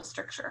esophageal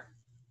stricture.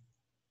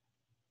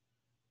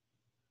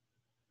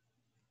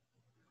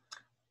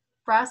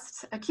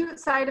 Breast acute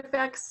side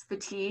effects,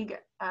 fatigue,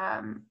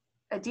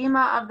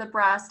 edema of the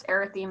breast,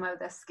 erythema of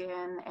the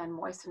skin, and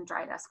moist and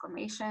dry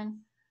desquamation.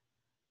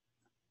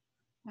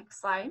 Next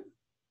slide.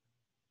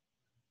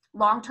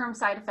 Long-term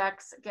side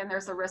effects, again,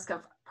 there's a risk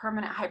of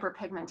permanent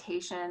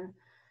hyperpigmentation.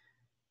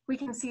 We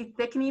can see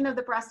thickening of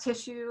the breast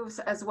tissues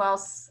as well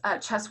as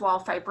chest wall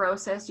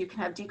fibrosis. You can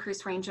have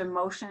decreased range of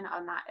motion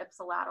on that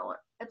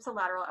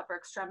ipsilateral upper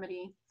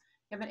extremity.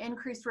 You have an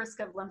increased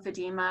risk of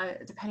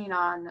lymphedema depending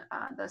on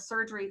the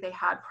surgery they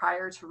had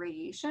prior to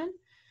radiation.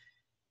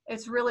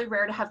 It's really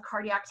rare to have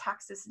cardiac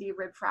toxicity,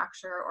 rib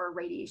fracture, or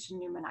radiation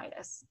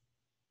pneumonitis.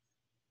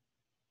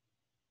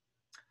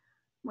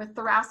 With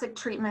thoracic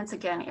treatments,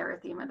 again,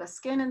 erythema of the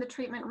skin in the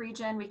treatment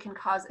region, we can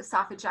cause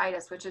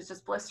esophagitis, which is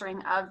just blistering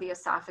of the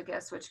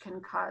esophagus, which can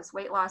cause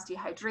weight loss,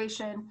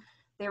 dehydration.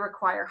 They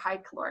require high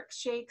caloric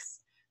shakes,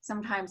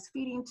 sometimes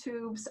feeding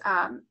tubes,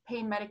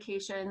 pain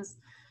medications.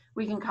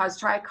 We can cause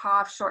dry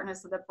cough,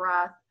 shortness of the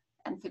breath,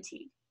 and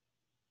fatigue.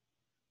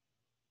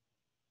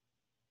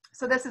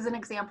 So this is an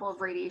example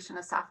of radiation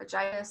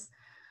esophagitis.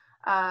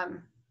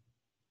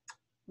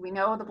 We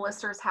know the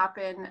blisters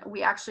happen.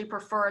 We actually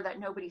prefer that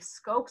nobody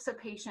scopes a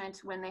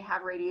patient when they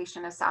have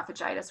radiation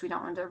esophagitis. We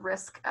don't want to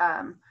risk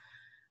them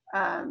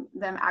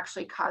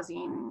actually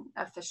causing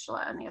a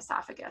fistula in the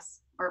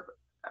esophagus or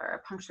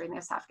puncturing the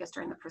esophagus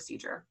during the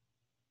procedure.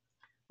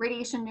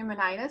 Radiation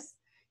pneumonitis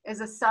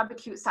is a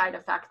subacute side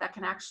effect that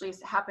can actually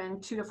happen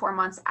 2 to 4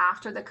 months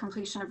after the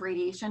completion of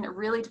radiation. It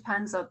really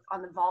depends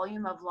on the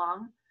volume of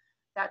lung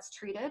that's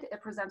treated.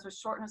 It presents with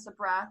shortness of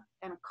breath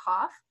and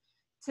cough.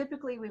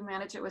 Typically, we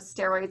manage it with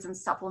steroids and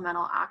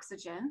supplemental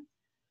oxygen.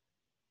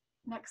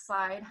 Next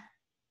slide.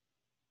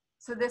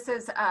 So this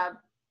is a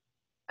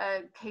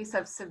case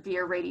of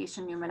severe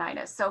radiation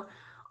pneumonitis. So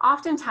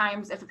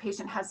oftentimes, if a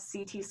patient has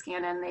CT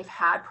scan and they've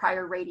had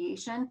prior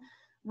radiation,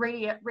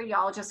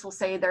 radiologists will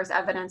say there's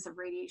evidence of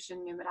radiation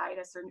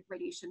pneumonitis or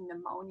radiation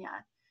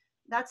pneumonia.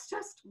 That's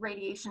just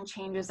radiation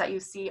changes that you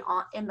see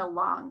in the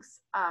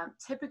lungs.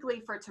 Typically,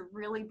 for it to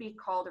really be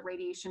called a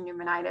radiation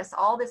pneumonitis,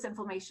 all this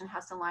inflammation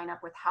has to line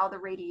up with how the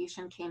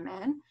radiation came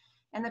in,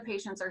 and the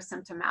patients are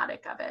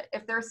symptomatic of it.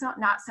 If they're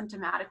not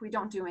symptomatic, we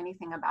don't do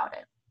anything about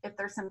it. If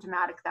they're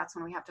symptomatic, that's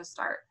when we have to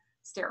start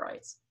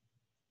steroids.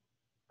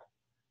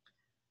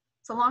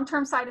 So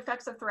long-term side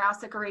effects of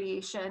thoracic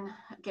radiation,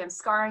 again,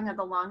 scarring of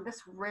the lung.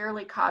 This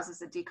rarely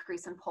causes a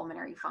decrease in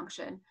pulmonary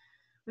function.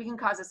 We can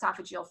cause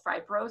esophageal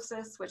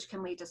fibrosis, which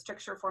can lead to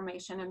stricture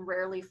formation and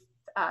rarely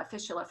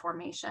fistula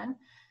formation.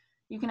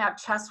 You can have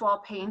chest wall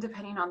pain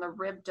depending on the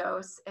rib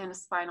dose and a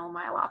spinal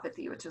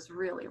myelopathy, which is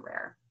really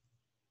rare.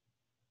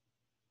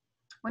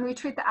 When we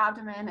treat the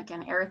abdomen,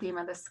 again,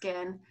 erythema of the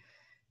skin,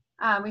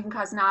 we can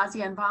cause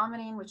nausea and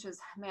vomiting, which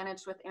is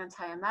managed with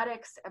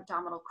antiemetics,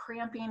 abdominal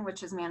cramping,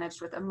 which is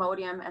managed with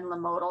Imodium and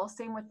Lomotil.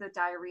 Same with the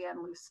diarrhea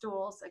and loose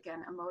stools,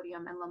 again,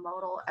 Imodium and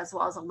Lomotil, as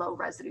well as a low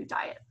residue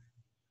diet.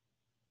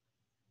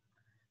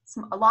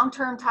 Some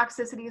long-term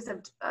toxicities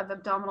of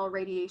abdominal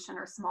radiation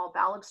or small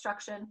bowel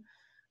obstruction.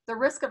 The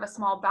risk of a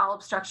small bowel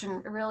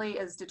obstruction really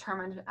is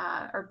determined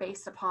or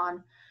based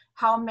upon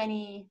how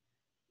many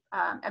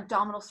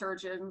abdominal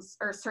surgeries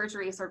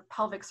or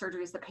pelvic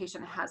surgeries the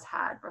patient has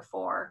had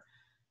before.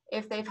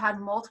 If they've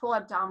had multiple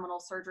abdominal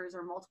surgeries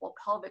or multiple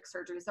pelvic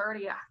surgeries, they're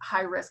already at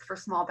high risk for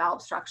small bowel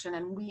obstruction,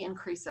 and we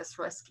increase this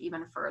risk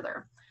even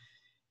further.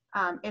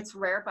 It's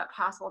rare but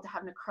possible to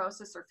have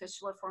necrosis or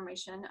fistula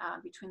formation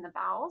between the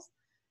bowels.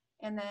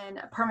 And then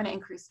a permanent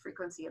increased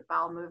frequency of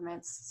bowel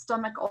movements,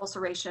 stomach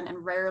ulceration,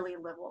 and rarely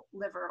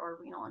liver or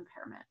renal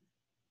impairment.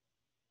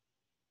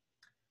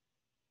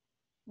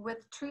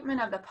 With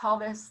treatment of the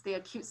pelvis, the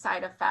acute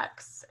side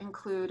effects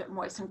include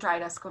moist and dry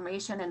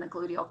desquamation in the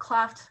gluteal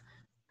cleft,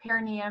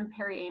 perineum,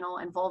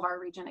 perianal, and vulvar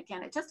region.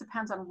 Again, it just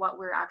depends on what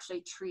we're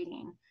actually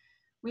treating.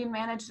 We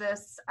manage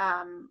this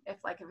if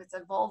it's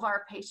a vulvar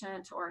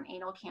patient or an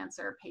anal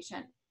cancer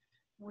patient,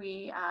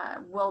 we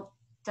will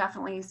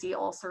definitely see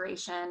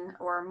ulceration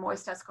or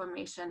moist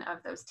desquamation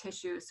of those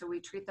tissues. So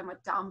we treat them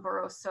with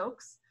Domburo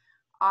soaks,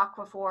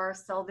 Aquaphor,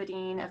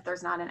 Silvadene, if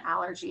there's not an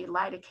allergy,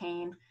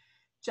 lidocaine,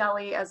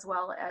 jelly, as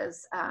well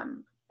as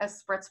a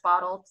spritz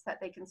bottle so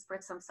that they can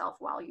spritz themselves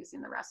while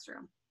using the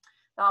restroom.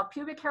 They'll have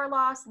pubic hair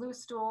loss, loose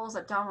stools,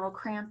 abdominal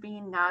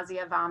cramping,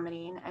 nausea,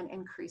 vomiting, and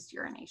increased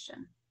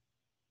urination.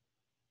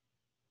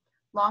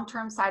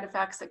 Long-term side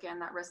effects, again,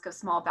 that risk of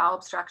small bowel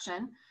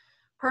obstruction,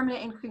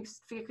 permanent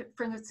increased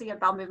frequency of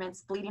bowel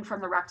movements, bleeding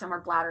from the rectum or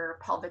bladder,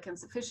 pelvic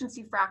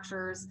insufficiency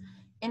fractures,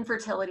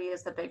 infertility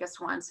is the biggest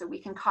one. So we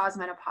can cause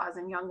menopause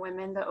in young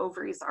women. The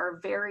ovaries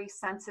are very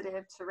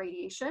sensitive to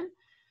radiation.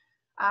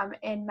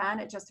 In men,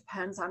 it just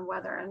depends on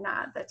whether or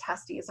not the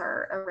testes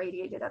are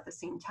irradiated at the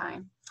same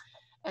time.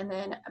 And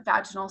then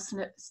vaginal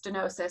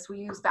stenosis, we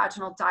use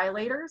vaginal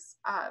dilators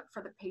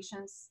for the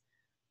patients.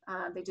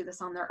 They do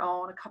this on their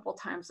own a couple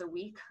times a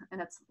week,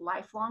 and it's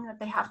lifelong that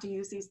they have to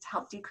use these to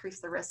help decrease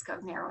the risk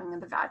of narrowing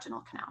of the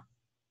vaginal canal.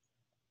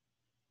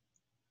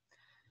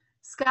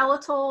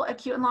 Skeletal,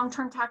 acute and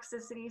long-term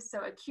toxicities.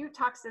 So acute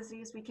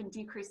toxicities, we can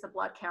decrease the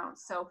blood count.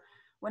 So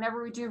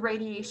whenever we do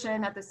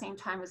radiation at the same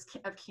time as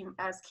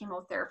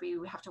chemotherapy,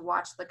 we have to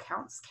watch the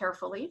counts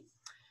carefully.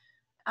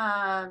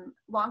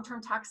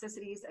 Long-term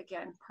toxicities,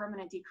 again,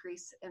 permanent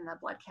decrease in the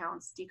blood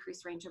counts,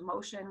 decreased range of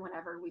motion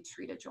whenever we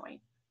treat a joint.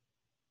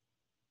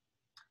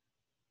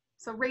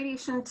 So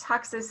radiation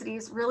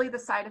toxicities, really the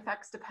side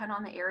effects depend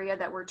on the area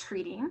that we're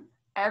treating.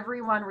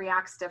 Everyone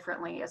reacts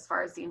differently as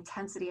far as the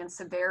intensity and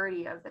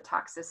severity of the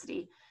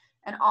toxicity.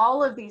 And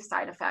all of these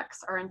side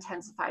effects are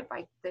intensified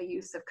by the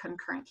use of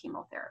concurrent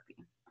chemotherapy.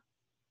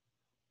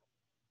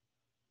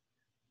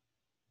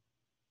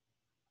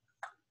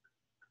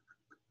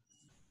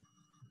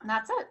 And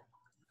that's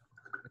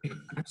it.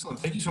 Excellent.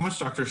 Thank you so much,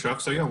 Dr.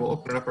 Schuff. So yeah, we'll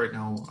open it up right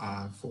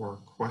now for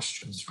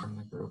questions from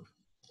the group.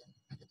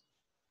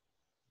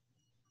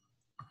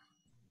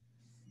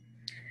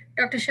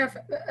 Dr. Schuff,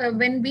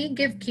 when we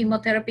give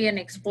chemotherapy and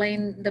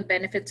explain the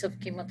benefits of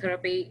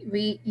chemotherapy,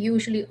 we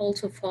usually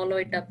also follow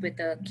it up with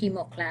a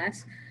chemo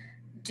class.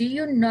 Do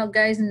you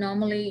guys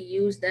normally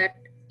use that,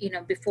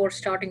 before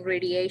starting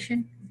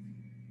radiation?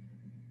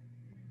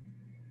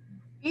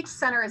 Each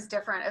center is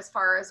different as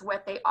far as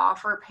what they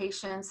offer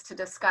patients to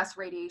discuss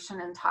radiation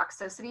and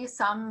toxicity.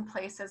 Some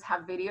places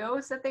have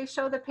videos that they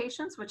show the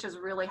patients, which is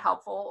really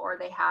helpful, or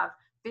they have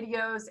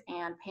videos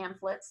and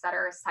pamphlets that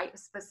are site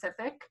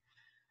specific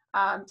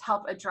to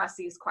help address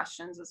these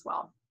questions as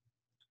well.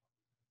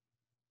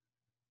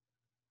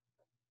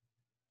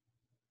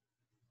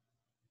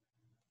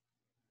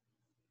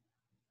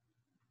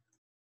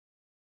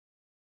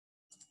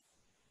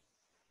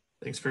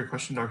 Thanks for your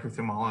question, Dr.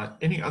 Thumala.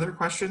 Any other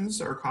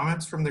questions or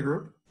comments from the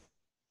group?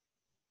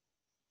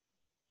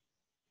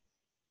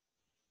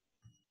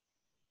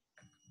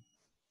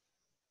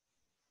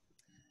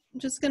 I'm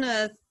just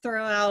gonna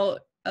throw out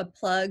a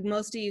plug.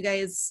 Most of you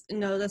guys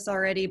know this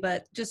already,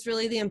 but just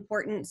really the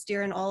importance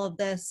during all of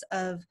this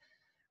of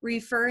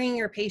referring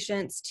your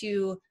patients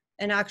to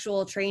an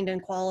actual trained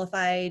and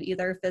qualified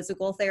either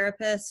physical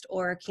therapist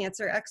or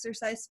cancer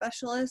exercise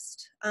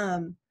specialist.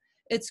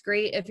 It's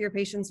great if your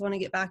patients want to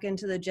get back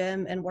into the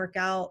gym and work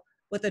out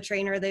with a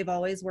trainer they've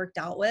always worked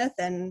out with,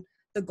 and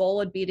the goal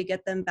would be to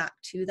get them back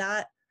to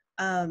that.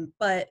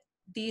 But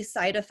these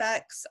side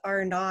effects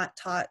are not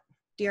taught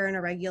during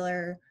a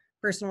regular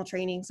personal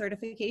training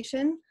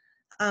certification.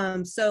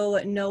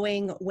 So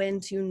knowing when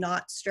to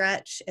not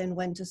stretch and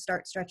when to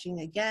start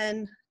stretching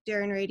again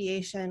during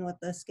radiation with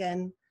the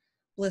skin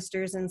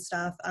blisters and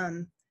stuff,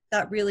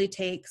 that really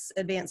takes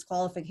advanced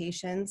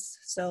qualifications.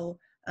 So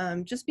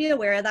just be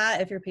aware of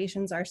that if your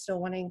patients are still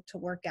wanting to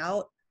work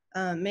out.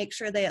 Make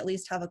sure they at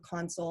least have a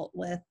consult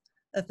with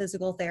a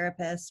physical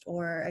therapist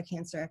or a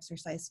cancer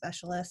exercise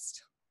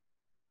specialist.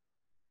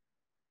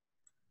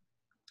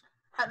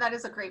 That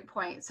is a great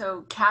point.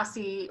 So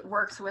Cassie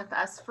works with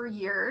us for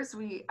years.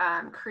 We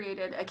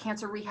created a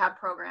cancer rehab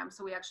program.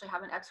 So we actually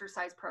have an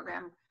exercise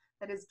program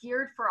that is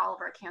geared for all of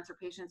our cancer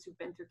patients who've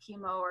been through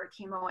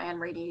chemo and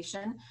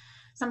radiation.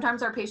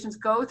 Sometimes our patients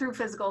go through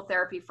physical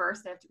therapy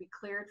first. They have to be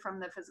cleared from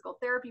the physical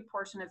therapy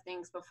portion of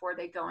things before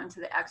they go into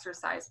the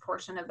exercise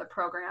portion of the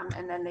program.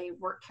 And then they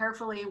work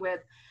carefully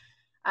with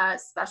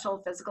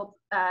special physical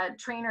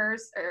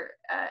trainers or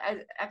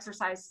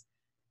exercise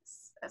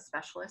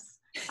specialists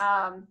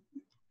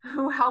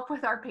who help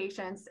with our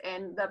patients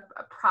and the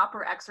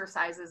proper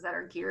exercises that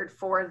are geared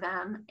for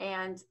them.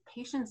 And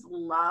patients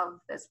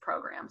love this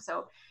program.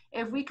 So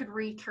if we could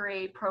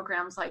recreate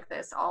programs like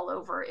this all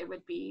over, it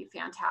would be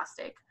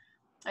fantastic.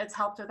 It's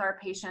helped with our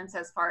patients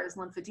as far as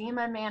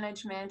lymphedema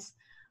management,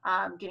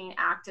 getting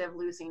active,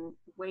 losing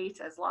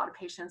weight, as a lot of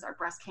patients, our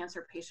breast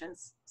cancer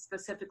patients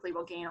specifically,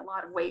 will gain a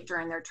lot of weight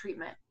during their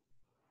treatment.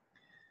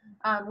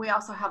 We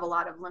also have a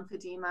lot of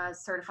lymphedema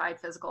certified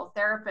physical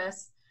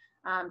therapists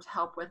to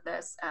help with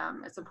this.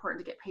 It's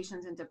important to get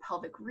patients into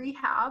pelvic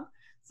rehab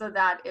so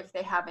that if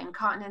they have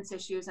incontinence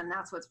issues and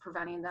that's what's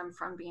preventing them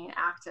from being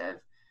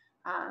active,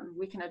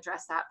 we can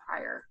address that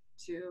prior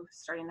to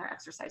starting their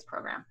exercise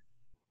program.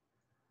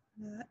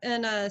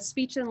 And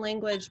speech and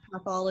language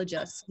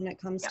pathologists when it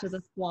comes to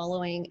the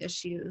swallowing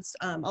issues.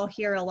 I'll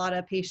hear a lot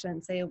of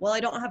patients say, well, I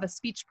don't have a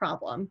speech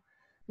problem. I'm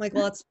like,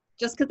 well, it's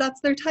just because that's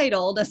their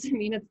title doesn't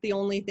mean it's the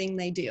only thing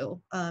they do.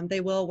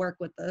 They will work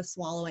with the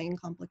swallowing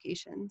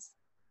complications.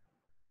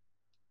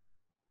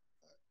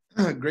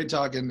 Great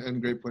talk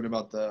and great point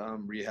about the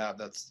rehab.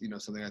 That's, you know,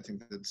 something I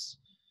think that's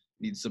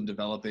needs some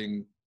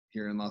developing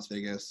here in Las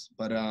Vegas.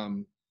 But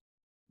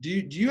do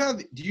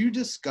you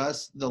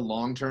discuss the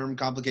long-term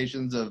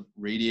complications of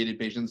radiated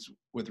patients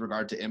with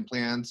regard to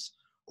implants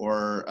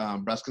or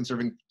breast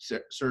conserving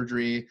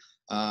surgery,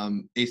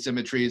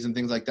 asymmetries and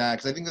things like that?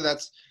 Because I think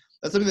that's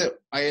something that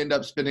I end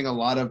up spending a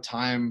lot of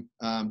time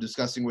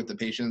discussing with the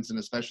patients, and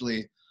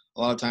especially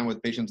a lot of time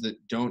with patients that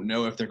don't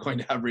know if they're going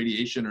to have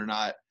radiation or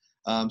not.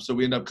 So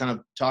we end up kind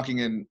of talking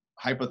in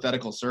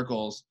hypothetical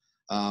circles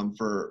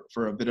for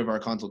a bit of our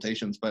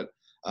consultations. But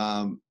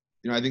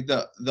you know, I think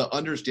the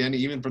understanding,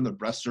 even from the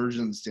breast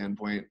surgeon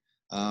standpoint,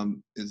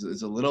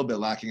 is a little bit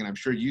lacking. And I'm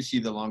sure you see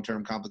the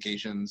long-term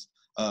complications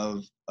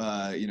of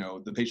you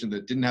know, the patient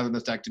that didn't have a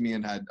mastectomy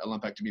and had a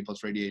lumpectomy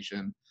plus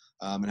radiation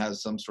and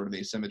has some sort of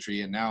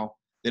asymmetry, and now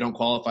they don't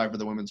qualify for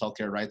the Women's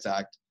Healthcare Rights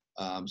Act.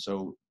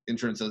 So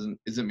insurance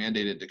isn't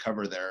mandated to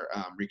cover their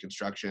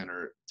reconstruction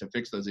or to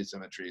fix those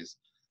asymmetries.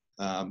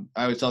 I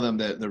always tell them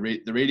that the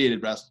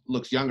radiated breast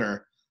looks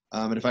younger,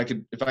 and if I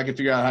could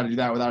figure out how to do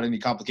that without any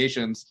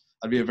complications,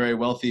 I'd be a very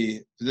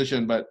wealthy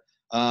physician. But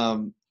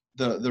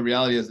the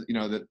reality is, you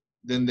know, that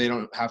then they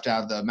don't have to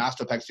have the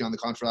mastopexy on the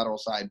contralateral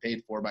side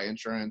paid for by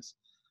insurance,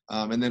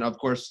 and then of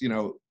course, you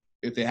know,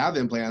 if they have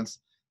implants,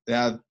 they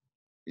have,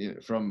 you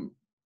know, from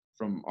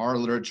our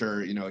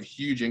literature, you know, a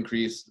huge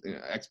increase,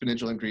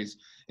 exponential increase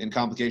in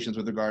complications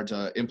with regard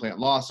to implant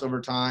loss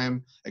over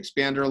time,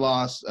 expander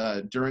loss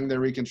during their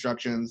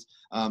reconstructions,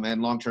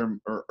 and long-term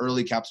or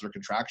early capsular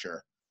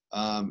contracture.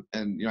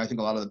 And you know, I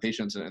think a lot of the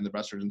patients and the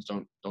breast surgeons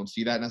don't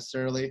see that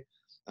necessarily.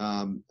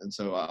 And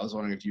so I was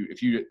wondering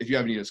if you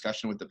have any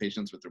discussion with the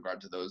patients with regard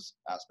to those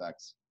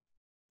aspects.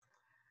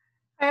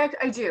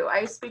 I do.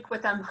 I speak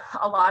with them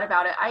a lot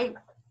about it.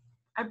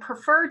 I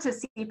prefer to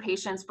see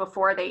patients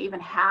before they even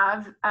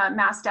have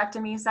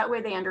mastectomies. That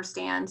way they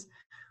understand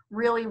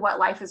really what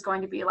life is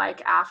going to be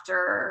like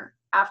after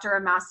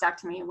a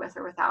mastectomy, with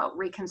or without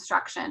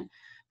reconstruction.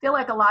 I feel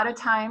like a lot of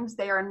times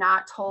they are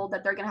not told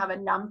that they're going to have a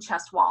numb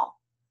chest wall.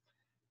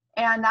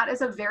 And that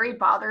is a very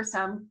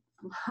bothersome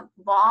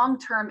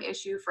long-term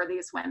issue for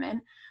these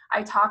women.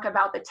 I talk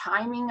about the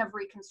timing of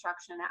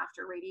reconstruction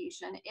after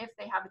radiation, if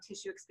they have a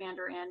tissue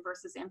expander in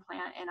versus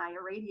implant, and I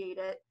irradiate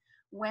it,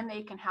 when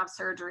they can have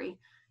surgery.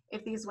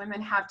 If these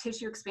women have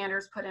tissue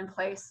expanders put in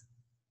place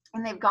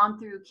and they've gone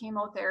through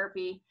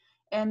chemotherapy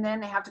and then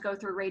they have to go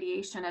through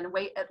radiation and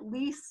wait at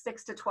least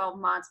 6 to 12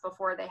 months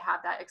before they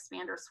have that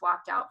expander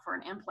swapped out for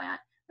an implant,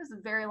 this is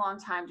a very long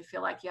time to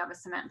feel like you have a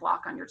cement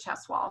block on your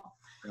chest wall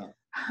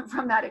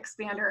from that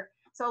expander.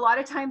 So a lot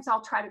of times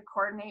I'll try to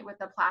coordinate with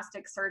the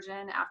plastic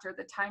surgeon after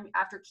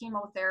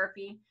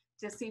chemotherapy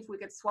to see if we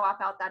could swap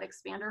out that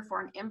expander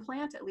for an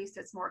implant. At least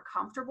it's more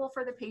comfortable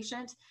for the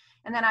patient.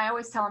 And then I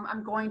always tell them,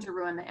 I'm going to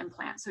ruin the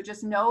implant. So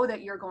just know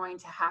that you're going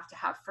to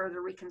have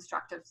further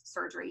reconstructive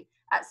surgery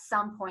at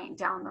some point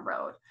down the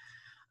road.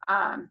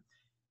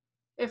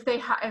 If they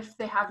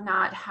have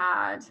not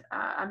had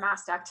a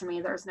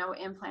mastectomy, there's no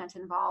implant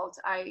involved,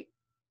 I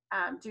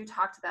do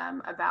talk to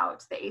them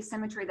about the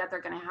asymmetry that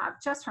they're going to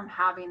have just from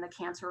having the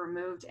cancer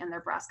removed in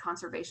their breast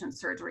conservation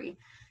surgery.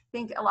 I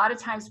think a lot of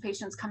times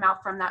patients come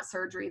out from that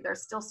surgery, they're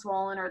still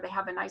swollen, or they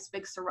have a nice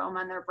big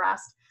seroma in their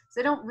breast. So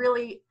they don't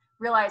really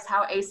realize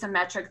how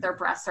asymmetric their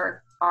breasts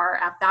are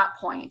at that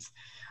point.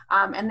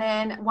 And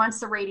then once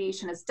the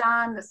radiation is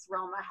done, the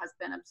seroma has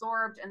been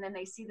absorbed, and then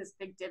they see this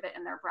big divot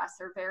in their breast.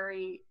 They're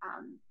very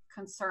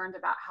concerned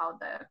about how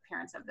the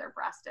appearance of their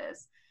breast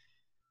is.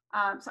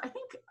 So I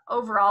think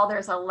overall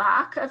there's a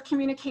lack of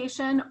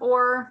communication,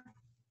 or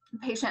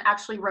patient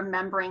actually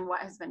remembering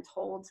what has been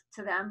told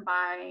to them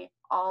by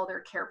all their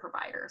care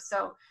providers.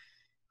 So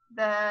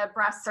the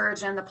breast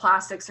surgeon, the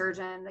plastic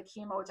surgeon, the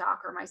chemo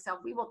doc, or myself,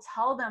 we will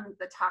tell them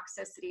the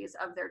toxicities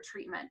of their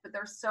treatment, but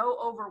they're so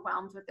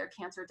overwhelmed with their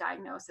cancer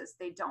diagnosis,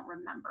 they don't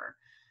remember.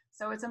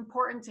 So it's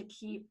important to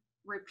keep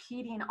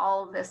repeating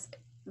all of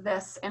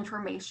this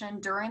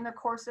information during the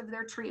course of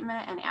their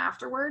treatment and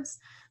afterwards,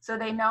 so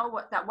they know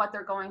that what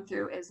they're going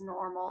through is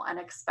normal and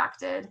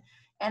expected,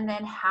 and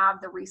then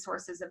have the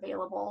resources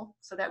available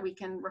so that we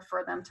can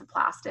refer them to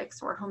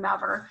plastics or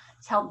whomever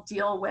to help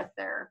deal with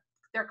their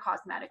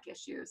cosmetic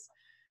issues.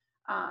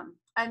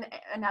 And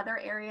another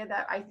area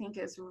that I think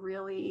is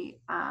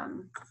really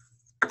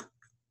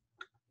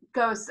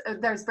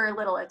there's very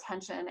little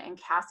attention,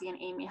 and Cassie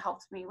and Amy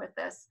helped me with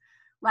this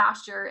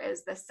last year,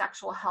 is the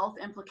sexual health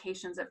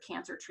implications of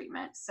cancer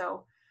treatment.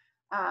 So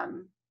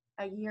over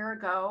a year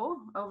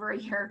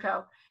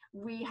ago,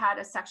 we had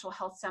a sexual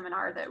health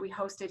seminar that we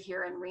hosted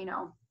here in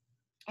Reno,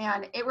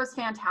 and it was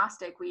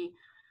fantastic. We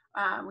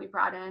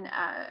brought in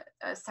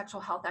a sexual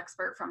health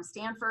expert from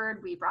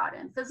Stanford. We brought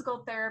in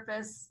physical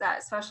therapists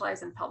that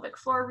specialize in pelvic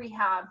floor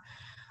rehab.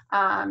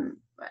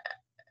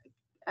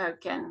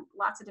 Again,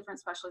 lots of different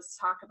specialists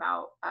talk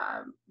about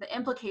the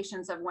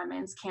implications of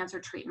women's cancer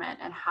treatment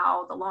and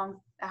how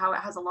it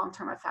has a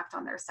long-term effect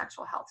on their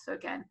sexual health. So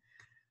again,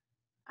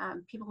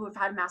 people who have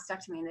had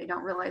mastectomy and they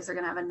don't realize they're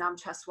going to have a numb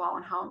chest wall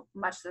and how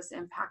much this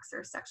impacts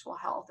their sexual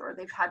health, or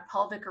they've had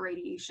pelvic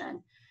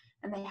irradiation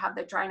and they have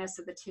the dryness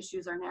of the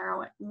tissues are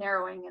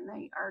narrowing and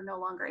they are no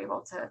longer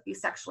able to be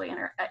sexually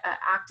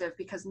active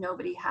because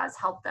nobody has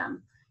helped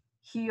them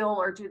heal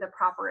or do the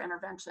proper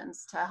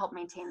interventions to help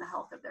maintain the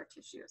health of their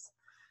tissues.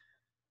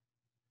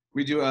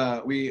 We do,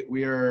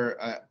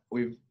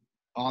 we've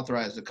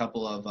authorized a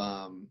couple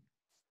of,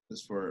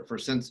 this for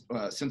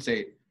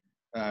sensate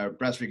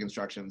breast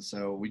reconstructions.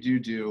 So we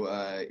do,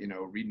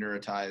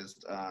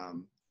 re-neurotized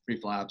free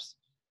flaps.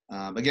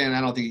 Again,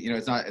 I don't think,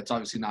 it's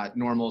obviously not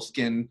normal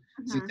skin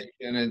sensation,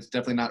 and it's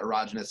definitely not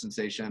erogenous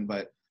sensation,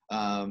 but,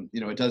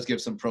 it does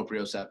give some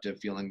proprioceptive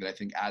feeling that I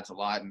think adds a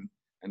lot.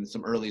 And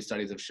some early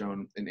studies have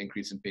shown an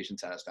increase in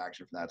patient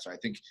satisfaction for that. So I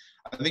think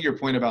your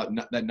point about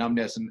that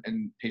numbness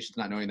and patients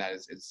not knowing that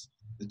is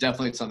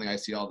definitely something I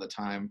see all the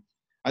time.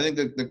 I think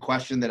the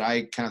question that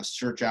I kind of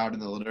search out in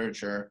the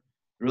literature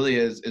really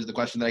is the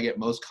question that I get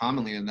most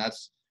commonly, and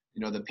that's,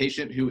 the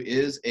patient who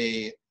is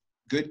a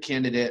good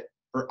candidate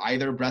for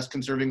either breast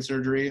conserving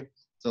surgery,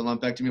 so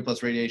lumpectomy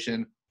plus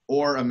radiation,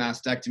 or a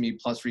mastectomy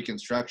plus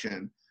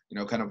reconstruction,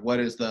 kind of what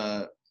is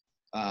the,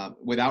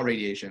 without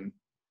radiation,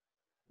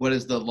 what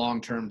is the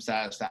long-term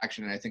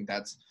satisfaction? And I think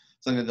that's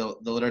something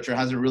that the literature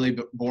hasn't really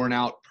borne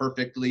out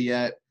perfectly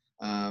yet.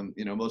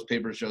 Most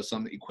papers show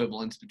some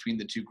equivalence between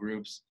the two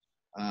groups.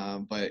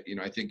 But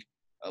I think,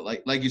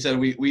 like you said,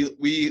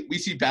 we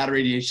see bad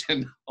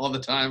radiation all the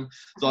time.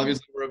 So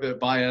obviously we're a bit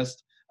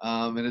biased,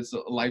 and it's a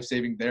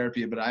life-saving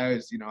therapy. But I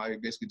always, I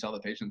basically tell the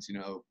patients,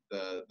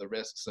 the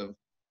risks of,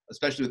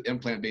 especially with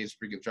implant-based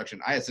reconstruction.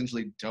 I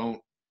essentially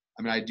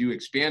I do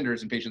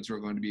expanders in patients who are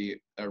going to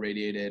be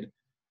irradiated,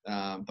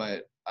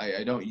 but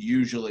I don't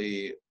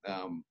usually,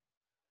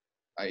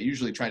 I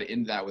usually try to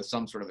end that with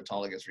some sort of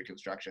autologous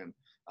reconstruction,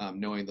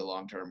 knowing the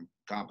long-term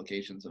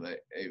complications of a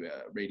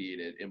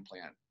radiated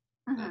implant.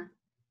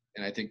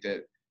 And I think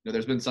that,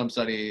 there's been some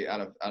study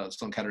out of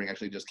Sloan Kettering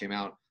actually just came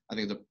out. I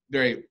think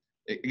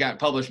it got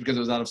published because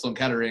it was out of Sloan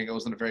Kettering. It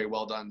wasn't a very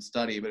well done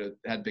study, but it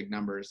had big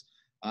numbers.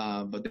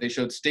 But they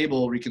showed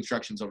stable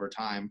reconstructions over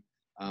time,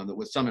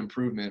 with some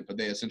improvement, but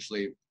they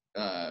essentially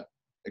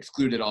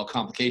excluded all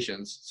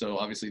complications. So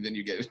obviously then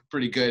you get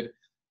pretty good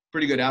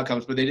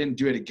outcomes, but they didn't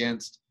do it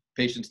against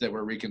patients that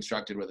were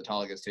reconstructed with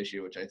autologous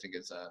tissue, which I think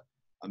is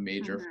a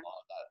major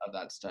flaw of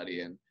that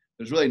study. And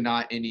there's really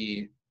not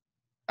any,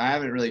 I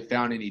haven't really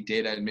found any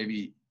data, and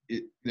maybe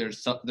there's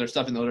stuff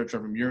in the literature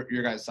from your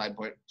guys' side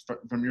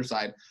from your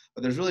side,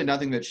 but there's really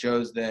nothing that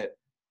shows that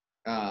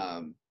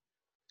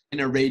in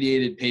a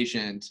radiated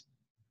patient,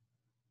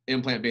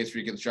 implant-based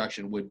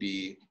reconstruction would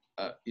be,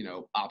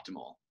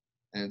 optimal.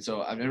 And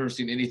so I've never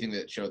seen anything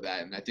that showed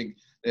that. And I think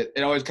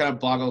it always kind of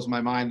boggles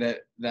my mind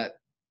that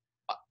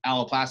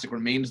alloplastic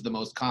remains the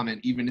most common,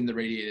 even in the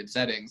radiated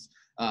settings,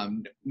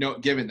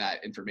 given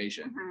that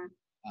information.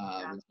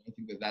 And so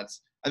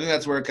I think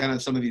that's where kind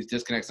of some of these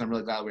disconnects, and I'm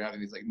really glad we're having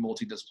these like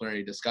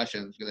multidisciplinary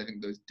discussions, because I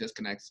think those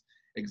disconnects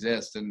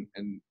exist. And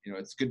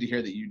it's good to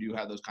hear that you do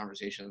have those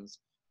conversations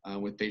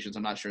with patients.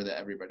 I'm not sure that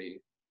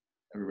everybody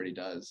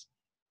does.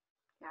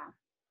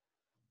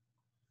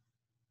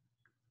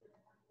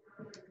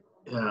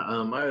 Yeah,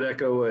 I would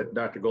echo what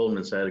Dr.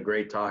 Goldman said. A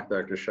great talk,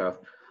 Dr. Schuff.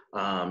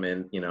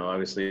 And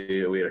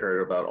obviously we had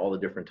heard about all the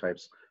different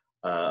types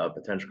of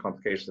potential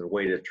complications and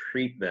way to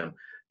treat them.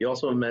 You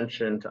also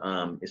mentioned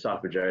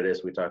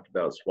esophagitis. We talked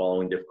about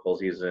swallowing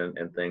difficulties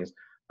and things.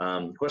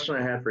 The question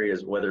I had for you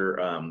is whether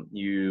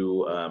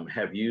you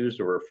have used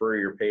or refer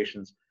your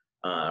patients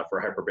for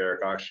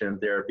hyperbaric oxygen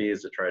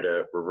therapies to try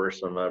to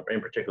reverse some,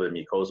 in particular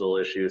mucosal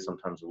issues,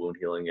 sometimes wound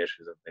healing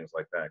issues and things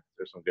like that.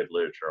 There's some good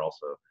literature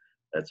also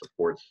that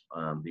supports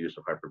the use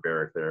of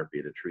hyperbaric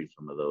therapy to treat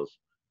some of those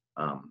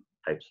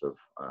types of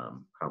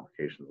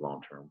complications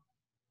long term.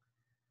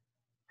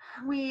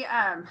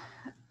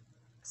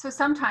 So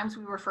sometimes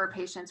we refer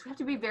patients. We have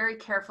to be very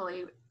careful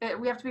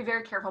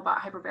about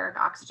hyperbaric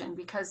oxygen,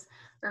 because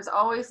there's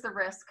always the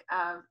risk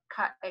of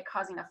it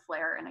causing a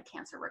flare and a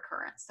cancer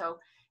recurrence. So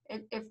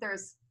if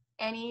there's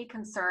any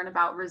concern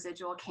about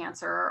residual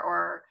cancer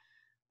or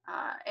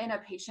in a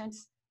patient,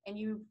 and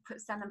you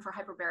send them for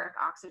hyperbaric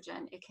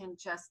oxygen, it can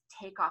just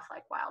take off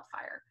like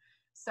wildfire.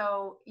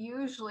 So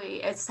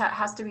usually it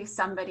has to be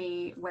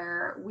somebody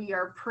where we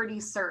are pretty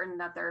certain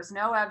that there's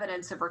no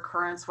evidence of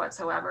recurrence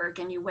whatsoever.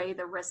 Again, you weigh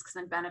the risks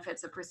and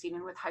benefits of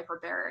proceeding with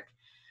hyperbaric.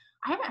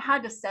 I haven't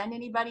had to send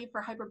anybody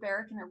for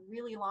hyperbaric in a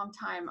really long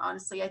time.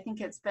 Honestly, I think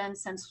it's been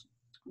since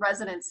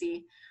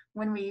residency,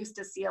 when we used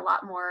to see a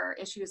lot more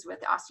issues with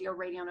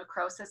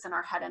osteoradionecrosis in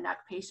our head and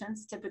neck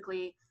patients.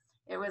 Typically,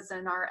 it was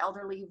in our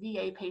elderly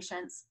VA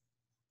patients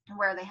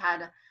where they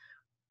had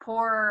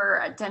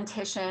poor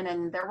dentition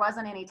and there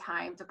wasn't any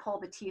time to pull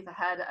the teeth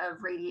ahead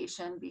of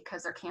radiation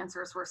because their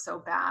cancers were so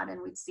bad.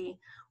 And we'd see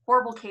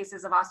horrible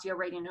cases of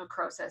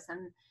osteoradionecrosis.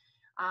 And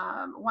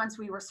once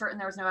we were certain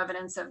there was no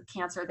evidence of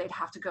cancer, they'd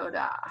have to go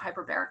to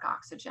hyperbaric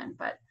oxygen.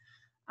 But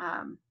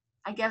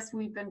I guess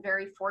we've been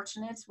very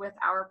fortunate with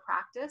our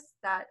practice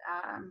that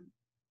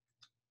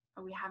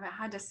we haven't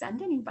had to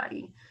send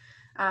anybody.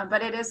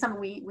 But it is something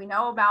we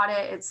know about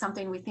it. It's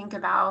something we think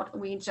about.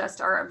 We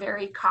just are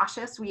very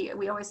cautious.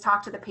 We always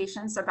talk to the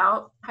patients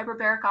about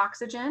hyperbaric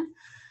oxygen,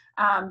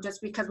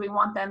 just because we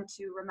want them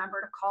to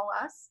remember to call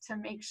us to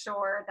make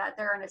sure that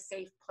they're in a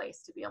safe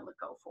place to be able to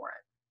go for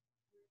it.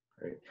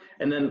 Great.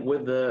 And then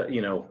with the,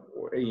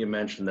 you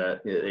mentioned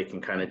that it can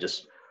kind of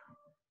just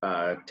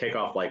take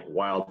off like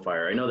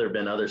wildfire. I know there have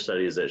been other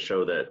studies that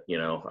show that,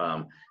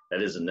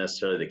 that isn't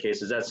necessarily the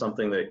case. Is that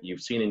something that you've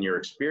seen in your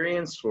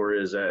experience, or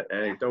is that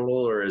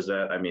anecdotal, or is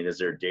that, is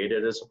there data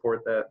to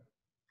support that?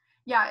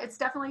 Yeah, it's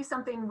definitely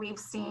something we've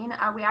seen.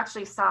 We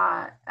actually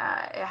saw it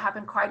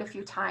happen quite a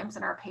few times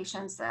in our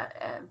patients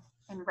that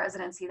in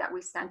residency that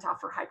we sent off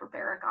for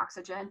hyperbaric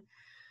oxygen.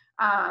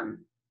 I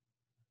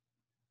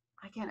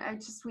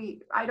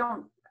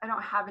don't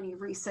have any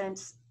recent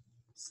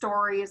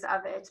stories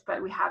of it,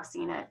 but we have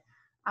seen it.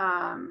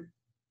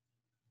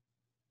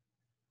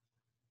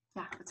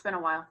 Yeah, it's been a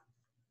while.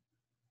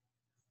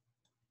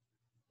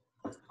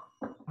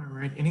 All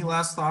right, any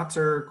last thoughts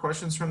or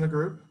questions from the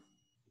group?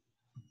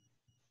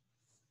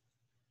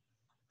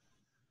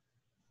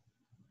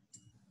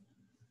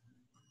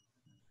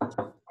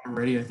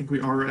 Alrighty, I think we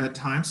are at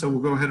time, so we'll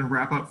go ahead and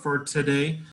wrap up for today.